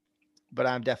 But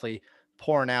I'm definitely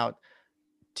pouring out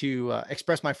to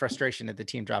express my frustration at the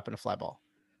team dropping a fly ball.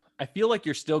 I feel like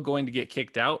you're still going to get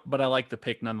kicked out, but I like the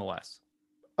pick nonetheless.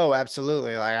 Oh,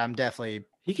 absolutely. Like I'm definitely.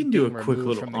 He can do a quick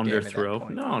little underthrow.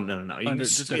 No. You can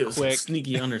just a quick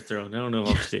sneaky underthrow. I don't know if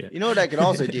I'll see it. You know what I could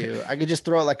also do? I could just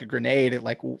throw it like a grenade and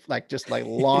like just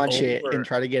launch it and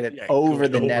try to get it over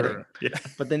the netting. Yeah.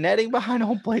 But the netting behind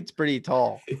home plate's pretty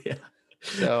tall. Yeah.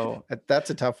 So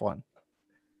that's a tough one.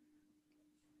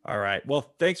 All right.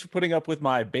 Well, thanks for putting up with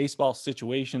my baseball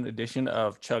situation edition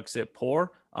of Chug Sip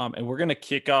Pour. And we're going to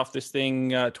kick off this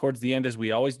thing towards the end, as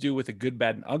we always do, with a good,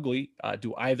 bad, and ugly.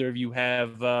 Do either of you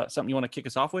have something you want to kick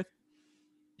us off with?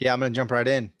 Yeah, I'm going to jump right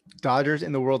in. Dodgers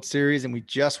in the World Series, and we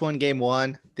just won game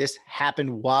 1. This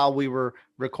happened while we were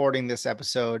recording this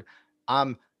episode.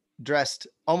 I'm dressed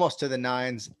almost to the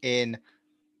nines in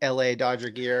LA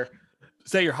Dodger gear.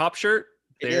 Is that your hop shirt?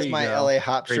 It is my LA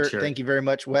hop shirt. Thank you very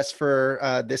much, Wes,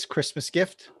 for this Christmas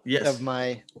gift of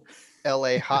my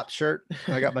LA hop shirt.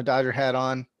 I got my Dodger hat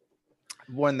on.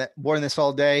 Worn this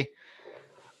all day.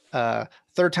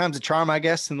 Third time's a charm, I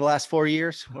guess, in the last 4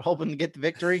 years. We're hoping to get the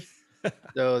victory.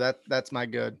 So that's my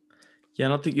good. Yeah, I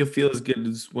don't think you'll feel as good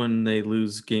as when they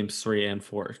lose games 3 and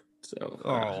 4.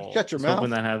 So shut your mouth when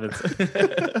that happens.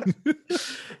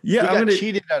 Yeah, I'm gonna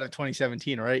cheated out of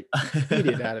 2017, right?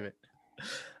 Cheated out of it.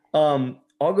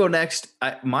 I'll go next.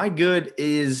 My good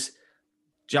is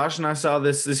Josh and I saw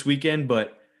this weekend,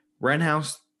 but Wren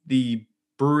House, the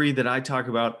brewery that I talk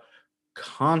about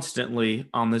constantly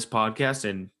on this podcast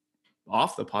and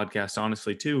off the podcast,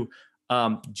 honestly, too,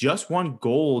 just won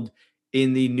gold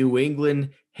in the New England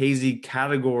hazy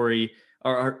category,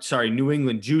 New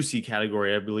England juicy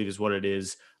category, I believe is what it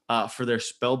is, for their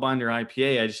Spellbinder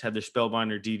IPA. I just had their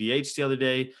Spellbinder DDH the other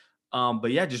day.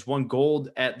 But yeah, just won gold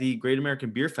at the Great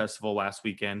American Beer Festival last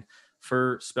weekend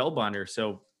for Spellbinder.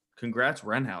 So congrats,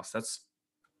 Wrenhouse. That's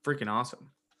freaking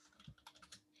awesome.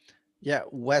 Yeah,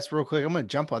 Wes, real quick, I'm going to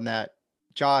jump on that.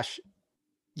 Josh,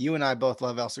 you and I both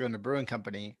love El Segundo Brewing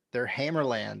Company. Their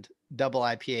Hammerland double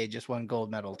IPA just won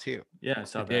gold medal too. Yeah, I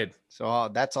saw that. Did. So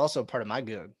that's also part of my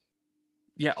good.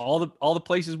 Yeah, all the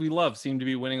places we love seem to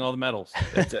be winning all the medals.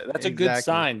 That's a good Exactly.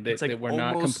 sign that, It's like that we're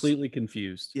not almost- completely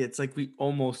confused. Yeah, it's like we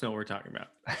almost know what we're talking about.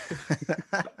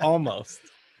 Almost.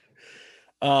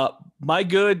 My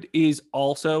good is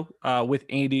also with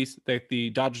Andy's that the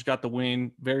Dodgers got the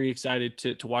win. Very excited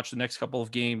to watch the next couple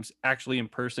of games actually in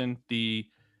person. The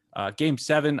game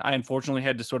 7, I unfortunately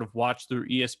had to sort of watch through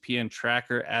ESPN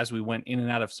tracker as we went in and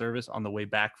out of service on the way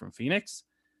back from Phoenix,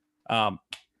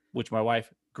 which my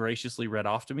wife graciously read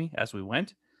off to me as we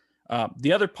went.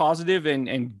 The other positive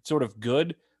and sort of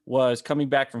good was coming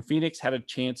back from Phoenix, had a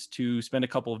chance to spend a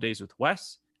couple of days with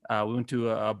Wes. We went to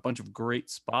a bunch of great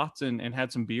spots and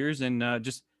had some beers, and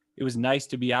just it was nice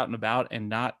to be out and about and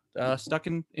not stuck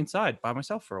inside by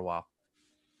myself for a while.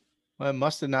 Well, it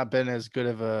must have not been as good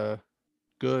of a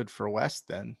good for Wes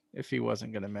then, if he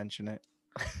wasn't going to mention it.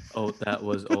 Oh, that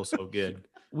was also good.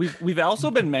 We've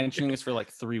also been mentioning this for like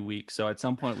 3 weeks, so at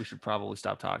some point we should probably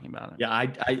stop talking about it. Yeah,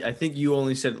 I think you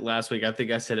only said it last week. I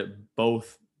think I said it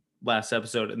both last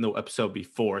episode and the episode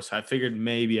before, so I figured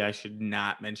maybe I should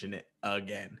not mention it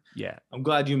again. Yeah, I'm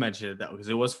glad you mentioned it though, because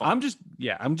it was fun.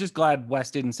 I'm just glad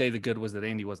Wes didn't say the good was that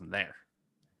Andy wasn't there.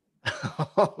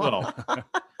 Well,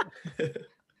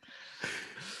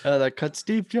 That cuts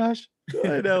deep, Josh.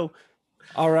 I know.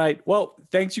 All right. Well,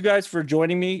 thanks you guys for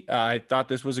joining me. I thought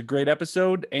this was a great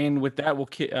episode. And with that, we'll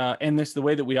end this the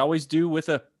way that we always do, with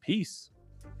a peace.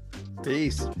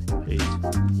 Peace. Peace.